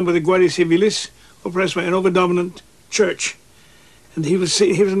pushed down by the Guardia Civilis or oppressed by an over-dominant church. And he was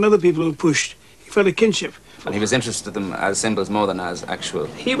another people who pushed. He felt a kinship. And he was interested in them as symbols more than as actual.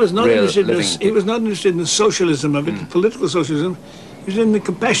 He was not interested in he was not interested in the socialism of it, political socialism. He was in the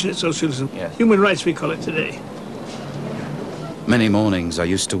compassionate socialism, human rights we call it today. Many mornings I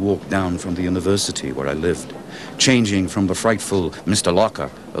used to walk down from the university where I lived, changing from the frightful Mr.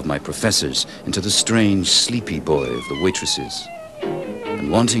 Lorca of my professors into the strange, sleepy boy of the waitresses.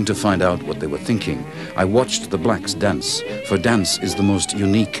 And wanting to find out what they were thinking, I watched the blacks dance, for dance is the most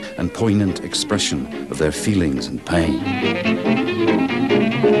unique and poignant expression of their feelings and pain.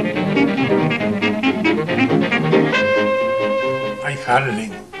 Ay,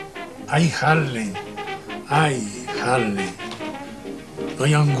 Harlem, ay, Harlem, ay, Harlem. No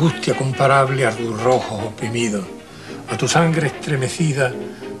hay angustia comparable a tus rojos oprimidos, a tu sangre estremecida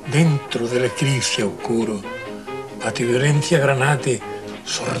dentro del eclipse oscuro, a tu violencia granate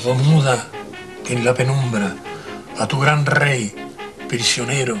sordomuda en la penumbra, a tu gran rey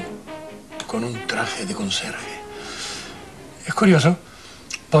prisionero con un traje de conserje. Es curioso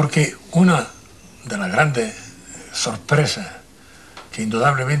porque una de las grandes sorpresas que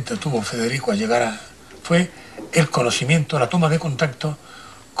indudablemente tuvo Federico al llegar fue el conocimiento, la toma de contacto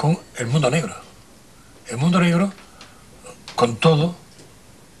con el mundo negro. El mundo negro con todo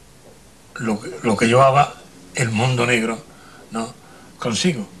lo que llevaba el mundo negro, ¿no?,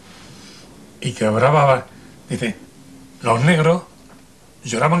 consigo. Y que hablaba, dice, los negros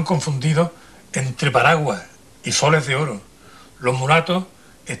lloraban confundidos entre paraguas y soles de oro. Los mulatos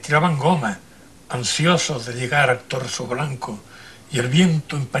estiraban gomas, ansiosos de llegar al torso blanco, y el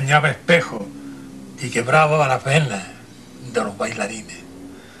viento empañaba espejos y quebraba las venas de los bailarines.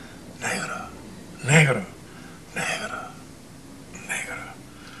 Negro, negro, negro, negro.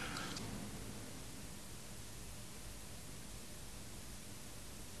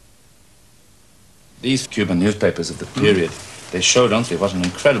 These Cuban newspapers of the period, they show, don't they, what an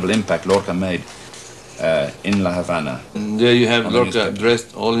incredible impact Lorca made in La Havana. And there you have Lorca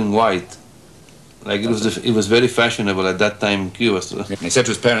dressed all in white. Like it was very fashionable at that time in Cuba. So. He said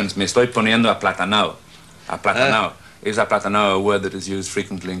to his parents, "Me estoy poniendo aplatanado." Aplatanado. Is aplatanado a word that is used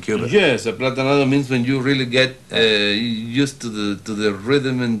frequently in Cuba? Yes, aplatanado means when you really get used to the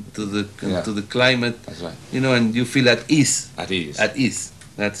rhythm and to the climate. That's right. You know, and you feel at ease. At ease. At ease.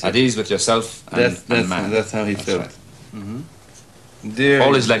 That's at it. ease with yourself and man. That's how he felt. Right.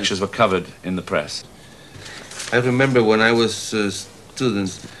 All his lectures were covered in the press. I remember when I was a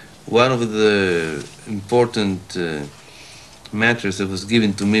student, one of the important matters that was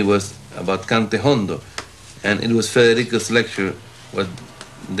given to me was about Cante Hondo. And it was Federico's lecture, what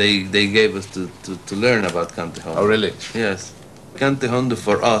they gave us to learn about Cante Hondo. Oh, really? Yes. Cante Hondo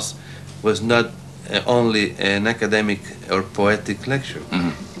for us was not only an academic or poetic lecture.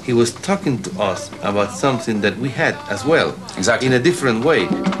 He was talking to us about something that we had as well. Exactly. In a different way.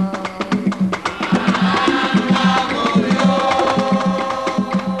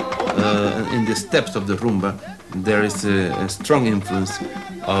 In the steps of the rumba, there is a strong influence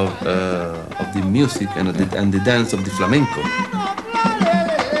of the music and the dance of the flamenco.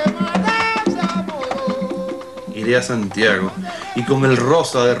 Iré a Santiago, y con el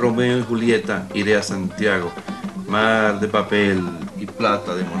rosa de Romeo y Julieta iré a Santiago, mar de papel y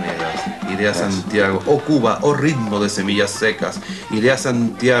plata de monedas. Iré a Santiago, oh Cuba, oh ritmo de semillas secas. Iré a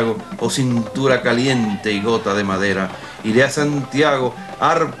Santiago, oh cintura caliente y gota de madera. Iré a Santiago,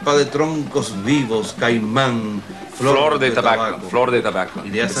 arpa de troncos vivos, caimán, Flor de tabaco. Flor de tabaco.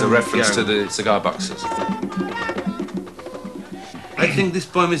 Iré a It's a reference to the cigar boxes. I think this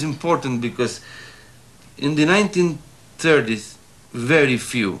poem is important because in the 1930s, very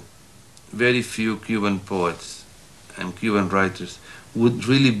few Cuban poets and Cuban writers would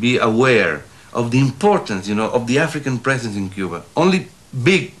really be aware of the importance, you know, of the African presence in Cuba. Only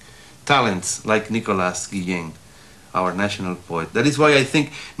big talents like Nicolás Guillén, our national poet. That is why I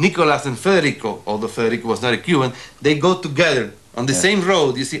think Nicolás and Federico, although Federico was not a Cuban, they go together on the same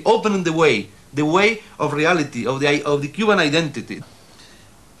road, you see, opening the way of reality, of the Cuban identity.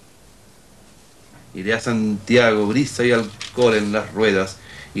 Iré a Santiago, brisa y alcohol en las ruedas.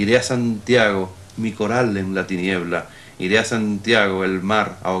 Iré a Santiago, mi coral en la tiniebla. Iré a Santiago, el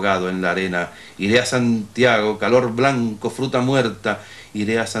mar ahogado en la arena. Iré a Santiago, calor blanco, fruta muerta.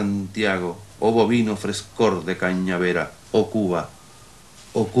 Iré a Santiago, oh bovino frescor de cañavera. Oh Cuba,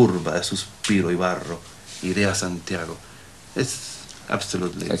 oh curva de suspiro y barro. Iré a Santiago. It's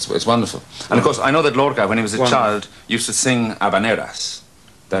absolutely... It's wonderful. And of course, I know that Lorca, when he was a child, used to sing habaneras.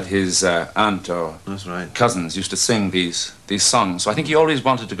 that his aunt or cousins used to sing these songs. So I think he always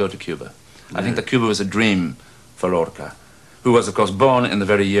wanted to go to Cuba. I think that Cuba was a dream for Lorca, who was, of course, born in the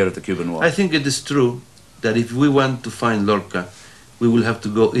very year of the Cuban War. I think it is true that if we want to find Lorca, we will have to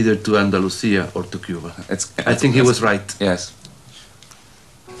go either to Andalusia or to Cuba. I think he was right. Yes.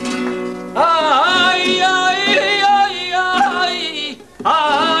 Ay, ay, ay, ay, ay,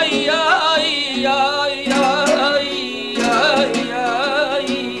 ay, ay, ay, ay,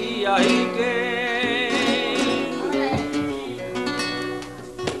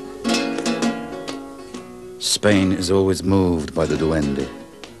 Spain is always moved by the duende,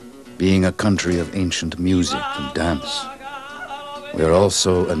 being a country of ancient music and dance. We are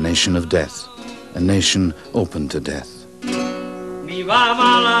also a nation of death, a nation open to death.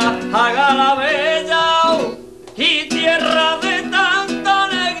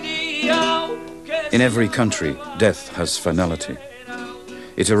 In every country, death has finality.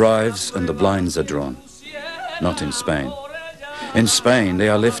 It arrives and the blinds are drawn. Not in Spain. In Spain, they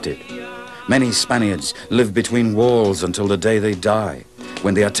are lifted. Many Spaniards live between walls until the day they die,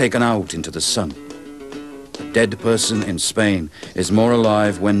 when they are taken out into the sun. A dead person in Spain is more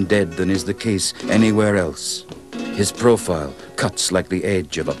alive when dead than is the case anywhere else. His profile cuts like the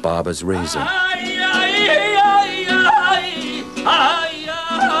edge of a barber's razor.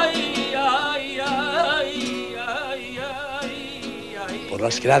 Por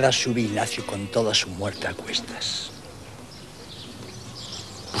las gradas subí Ignacio con toda su muerte a cuestas.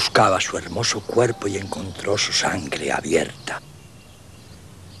 Buscaba su hermoso cuerpo y encontró su sangre abierta.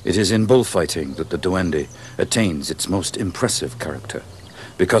 It is in bullfighting that the duende attains its most impressive character,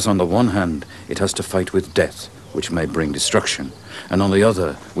 because on the one hand it has to fight with death, which may bring destruction, and on the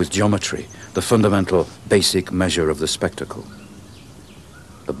other with geometry, the fundamental basic measure of the spectacle.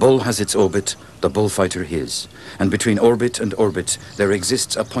 The bull has its orbit, the bullfighter his, and between orbit and orbit there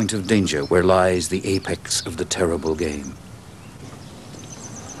exists a point of danger where lies the apex of the terrible game.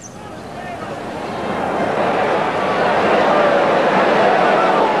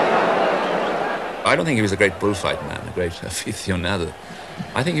 I don't think he was a great bullfight man, a great aficionado.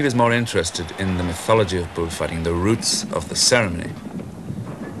 I think he was more interested in the mythology of bullfighting, the roots of the ceremony.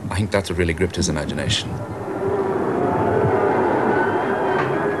 I think that's what really gripped his imagination.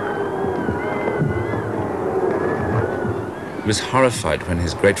 He was horrified when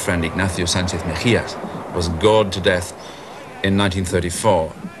his great friend Ignacio Sanchez Mejías was gored to death in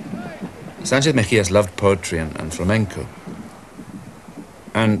 1934. Sanchez Mejías loved poetry and flamenco.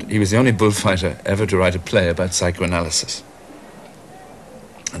 And he was the only bullfighter ever to write a play about psychoanalysis.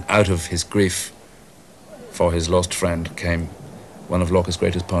 And out of his grief for his lost friend came one of Lorca's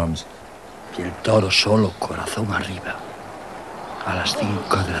greatest poems. Y el toro solo, corazón arriba, a las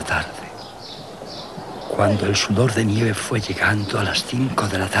 5 de la tarde. Cuando el sudor de nieve fue llegando a las 5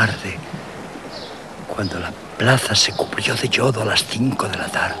 de la tarde. Cuando la plaza se cubrió de yodo a las 5 de la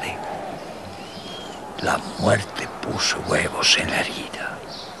tarde. La muerte puso huevos en la herida.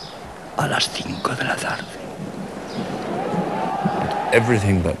 A las 5 de la tarde.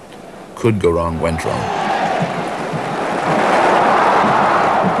 Everything that could go wrong went wrong.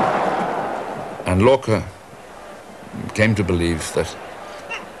 And Lorca came to believe that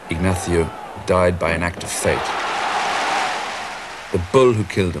Ignacio died by an act of fate. The bull who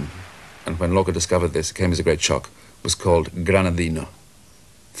killed him, and when Lorca discovered this, it came as a great shock, was called Granadino,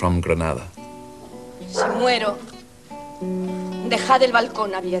 from Granada. Si muero, dejad el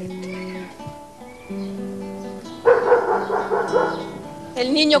balcón abierto. El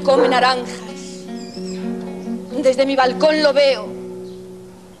niño come naranjas. Desde mi balcón lo veo.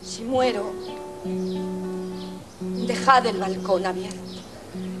 Si muero, dejad el balcón abierto.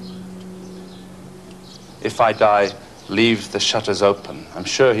 If I die, leave the shutters open. I'm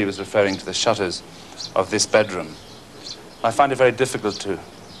sure he was referring to the shutters of this bedroom. I find it very difficult to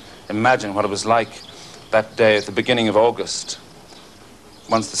imagine what it was like that day at the beginning of August,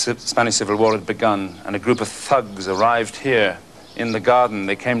 once the Spanish Civil War had begun, and a group of thugs arrived here in the garden.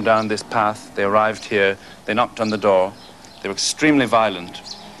 They came down this path, they arrived here, they knocked on the door. They were extremely violent,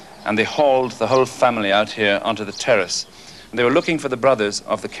 and they hauled the whole family out here onto the terrace. And they were looking for the brothers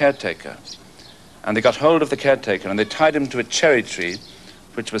of the caretaker. And they got hold of the caretaker, and they tied him to a cherry tree,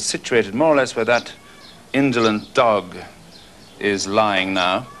 which was situated more or less where that indolent dog is lying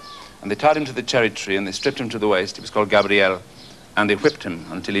now. And they tied him to the cherry tree, and they stripped him to the waist. He was called Gabriel. And they whipped him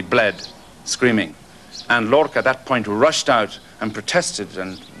until he bled, screaming. And Lorca at that point rushed out and protested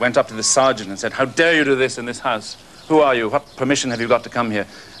and went up to the sergeant and said, "How dare you do this in this house? Who are you? What permission have you got to come here?"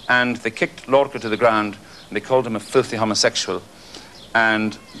 And they kicked Lorca to the ground, and they called him a filthy homosexual.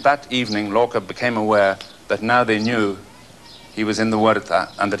 And that evening, Lorca became aware that now they knew he was in the Huerta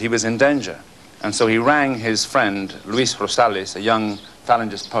and that he was in danger. And so he rang his friend, Luis Rosales, a young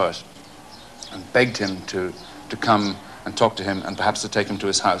Falangist poet, and begged him to come and talk to him and perhaps to take him to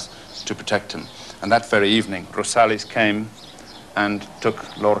his house to protect him. And that very evening, Rosales came and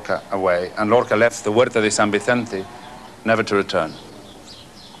took Lorca away. And Lorca left the Huerta de San Vicente, never to return.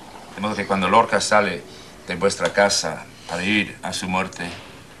 De modo que cuando Lorca sale de vuestra casa para ir a su muerte,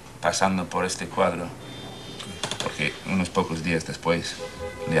 pasando por este cuadro, porque unos pocos días después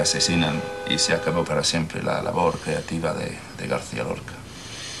le asesinan y se acabó para siempre la labor creativa de García Lorca.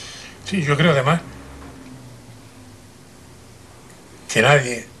 Sí, yo creo además que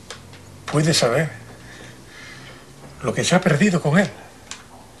nadie puede saber lo que se ha perdido con él,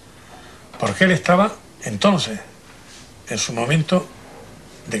 porque él estaba entonces en su momento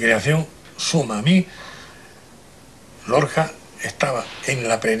de creación suma. A mí, Lorca estaba en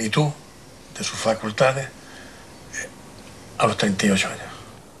la plenitud de sus facultades a los 38 años.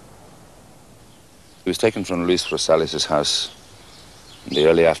 He was taken from Luis Rosales' house in the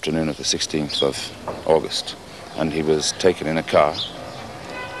early afternoon of the 16th of August, and he was taken in a car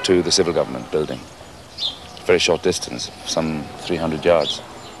to the civil government building. A very short distance, some 300 yards.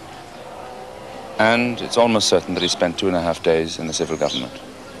 And it's almost certain that he spent 2.5 days in the civil government.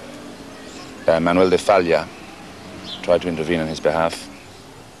 Manuel de Falla tried to intervene on his behalf,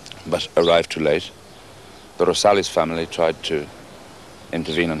 but arrived too late. The Rosales family tried to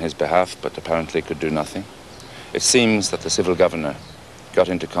intervene on his behalf, but apparently could do nothing. It seems that the civil governor got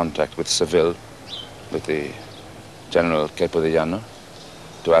into contact with Seville, with the General Queipo de Llano,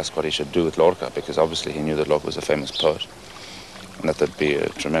 to ask what he should do with Lorca, because obviously he knew that Lorca was a famous poet, and that there'd be a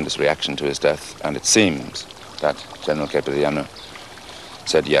tremendous reaction to his death. And it seems that General Queipo de Llano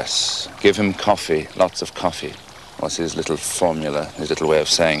said yes. Give him coffee, lots of coffee, was his little formula, his little way of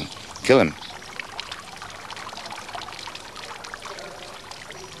saying, kill him.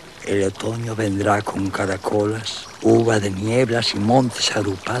 El otoño vendrá con caracolas, uva de nieblas y montes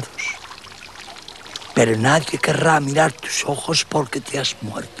agrupados. Pero nadie querrá mirar tus ojos porque te has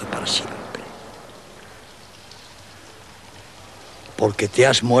muerto para siempre. Porque te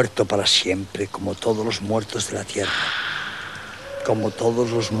has muerto para siempre, como todos los muertos de la tierra. Como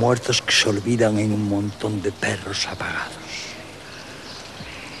todos los muertos que se olvidan en un montón de perros apagados.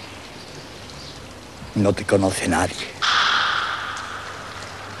 No te conoce nadie.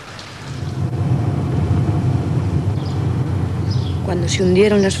 Cuando se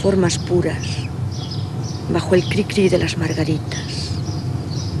hundieron las formas puras, bajo el cri-cri de las margaritas,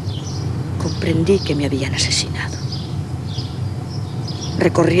 comprendí que me habían asesinado.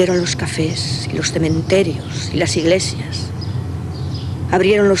 Recorrieron los cafés y los cementerios y las iglesias.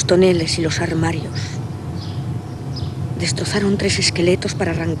 Abrieron los toneles y los armarios. Destrozaron 3 esqueletos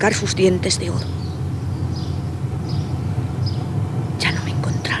para arrancar sus dientes de oro. Ya no me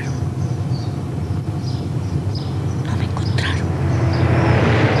encontraron. No me encontraron.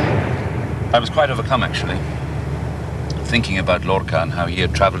 I was quite overcome, actually, thinking about Lorca and how he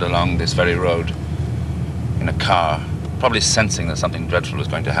had traveled along this very road in a car, probably sensing that something dreadful was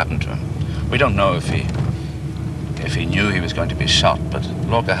going to happen to him. We don't know if he knew he was going to be shot, but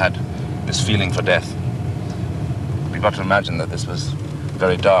Lorca had this feeling for death. We've got to imagine that this was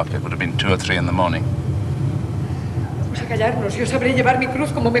very dark. It would have been 2 or 3 in the morning. Vamos a callarnos. Yo sabré llevar mi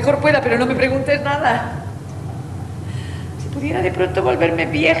cruz como mejor pueda, pero no me preguntes nada. Si pudiera de pronto volverme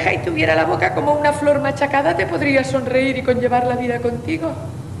vieja y tuviera la boca como una flor machacada, te podría sonreír y conllevar la vida contigo.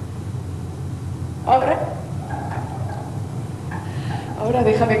 Ahora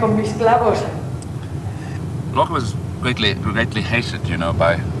déjame con mis clavos. Lorca was greatly hated, you know,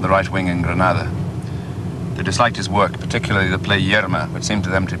 by the right wing in Granada. They disliked his work, particularly the play Yerma, which seemed to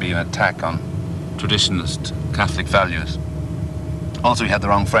them to be an attack on traditionalist Catholic values. Also, he had the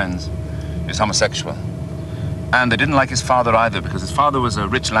wrong friends. He was homosexual. And they didn't like his father either, because his father was a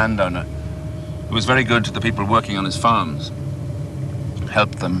rich landowner who was very good to the people working on his farms.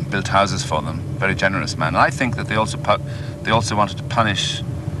 Helped them, built houses for them, very generous man. And I think that they also wanted to punish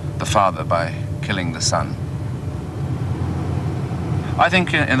the father by killing the son. I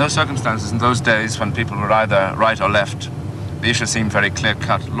think in those circumstances, in those days when people were either right or left, the issue seemed very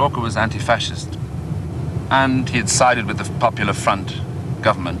clear-cut. Lorca was anti-fascist, and he had sided with the Popular Front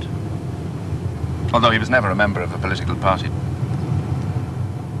government, although he was never a member of a political party.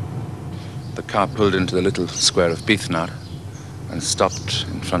 The car pulled into the little square of Biznar and stopped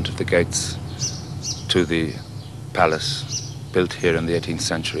in front of the gates to the palace built here in the 18th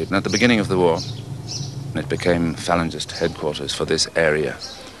century. And at the beginning of the war, it became Falangist headquarters for this area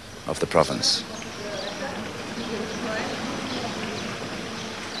of the province.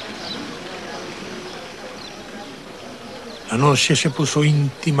 La noche se puso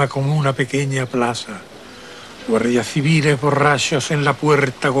íntima como una pequeña plaza. Guardias civiles borrachos en la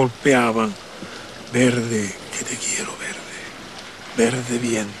puerta golpeaban. Verde, que te quiero, verde. Verde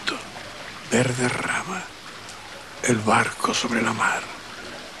viento, verde rama. El barco sobre la mar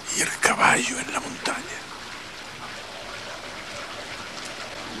y el caballo en la montaña.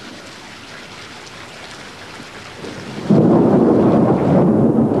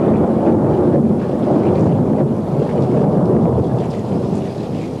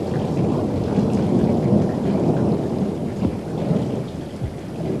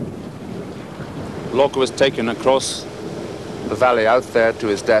 Lorca was taken across the valley out there to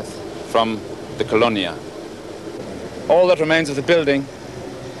his death from the Colonia. All that remains of the building,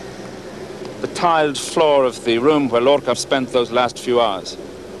 the tiled floor of the room where Lorca spent those last few hours.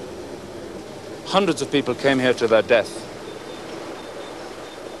 Hundreds of people came here to their death.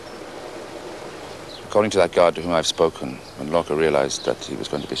 According to that guard to whom I've spoken, when Lorca realized that he was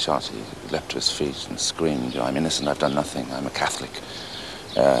going to be shot, he leapt to his feet and screamed, "I'm innocent, I've done nothing, I'm a Catholic."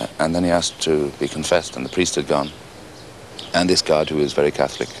 And then he asked to be confessed, and the priest had gone. And this guard, who was very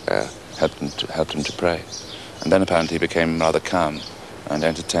Catholic, helped him to pray. And then apparently he became rather calm and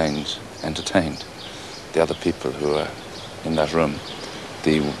entertained the other people who were in that room.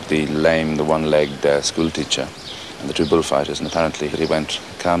 The lame, the one-legged schoolteacher, and the two bullfighters, and apparently he went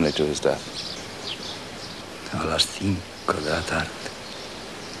calmly to his death. A las 5 de la tarde.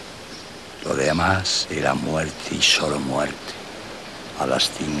 Lo demás era muerte y solo muerte. A las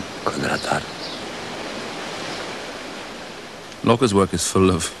 5 de la tarde. Lorca's work is full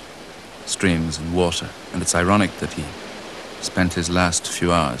of streams and water, and it's ironic that he spent his last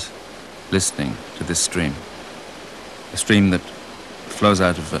few hours listening to this stream. A stream that flows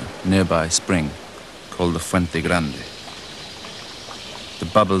out of a nearby spring called the Fuente Grande. The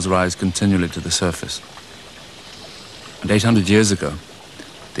bubbles rise continually to the surface. And 800 years ago,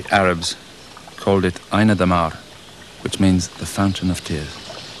 the Arabs called it Aina Damar, which means the fountain of tears.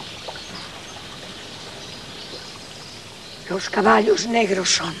 Los caballos negros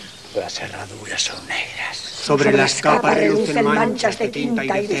son. Las herraduras son negras. Sobre las capas relucen manchas de tinta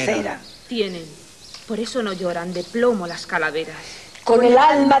y de cera. Tienen. Por eso no lloran de plomo las calaveras. Con el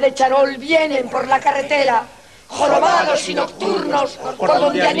alma de charol vienen por la carretera, jorobados y nocturnos, por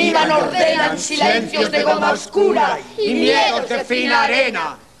donde animan, ordenan silencios de goma oscura y miedos de fina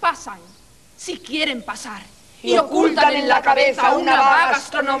arena. Pasan, si quieren pasar. Y ocultan en la cabeza una vaga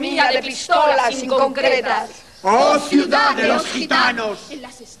astronomía de pistolas inconcretas. ¡Oh, ciudad de los gitanos! En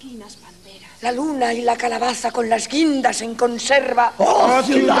las esquinas banderas. La luna y la calabaza con las guindas en conserva. ¡Oh,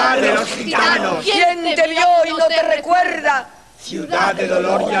 ciudad de los gitanos! ¿Quién te vio y no te recuerda? Ciudad de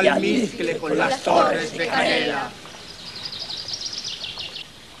dolor y almizcle con las torres de canela.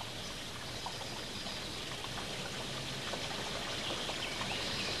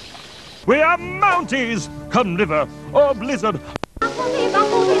 We are Mounties, come river or blizzard.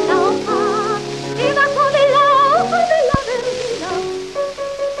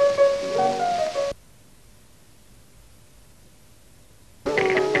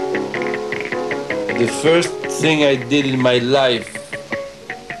 The first thing I did in my life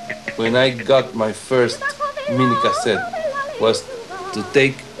when I got my first mini cassette was to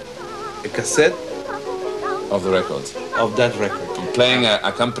take a cassette Of the records. of that record. Playing,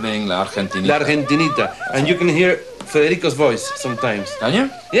 accompanying La Argentinita. La Argentinita. And you can hear Federico's voice sometimes. Can you?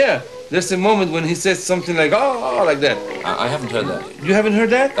 Yeah. There's a moment when he says something like, oh, like that. I haven't heard that. You haven't heard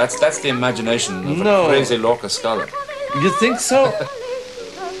that? That's the imagination of No. a crazy Lorca scholar. You think so?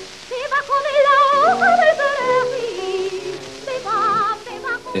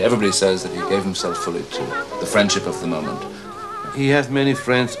 Everybody says that he gave himself fully to the friendship of the moment. He has many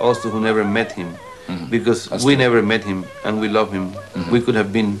friends also who never met him, because we never met him and we love him. We could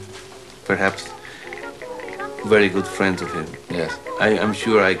have been, perhaps, very good friends of him. Yes. I'm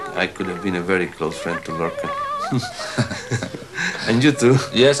sure I could have been a very close friend to Lorca. And you too?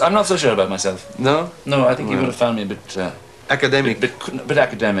 Yes, I'm not so sure about myself. No? No, I think he Well. would have found me a bit... academic. A bit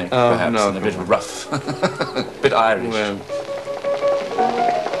academic, perhaps, no, and a bit rough. A bit Irish. Well,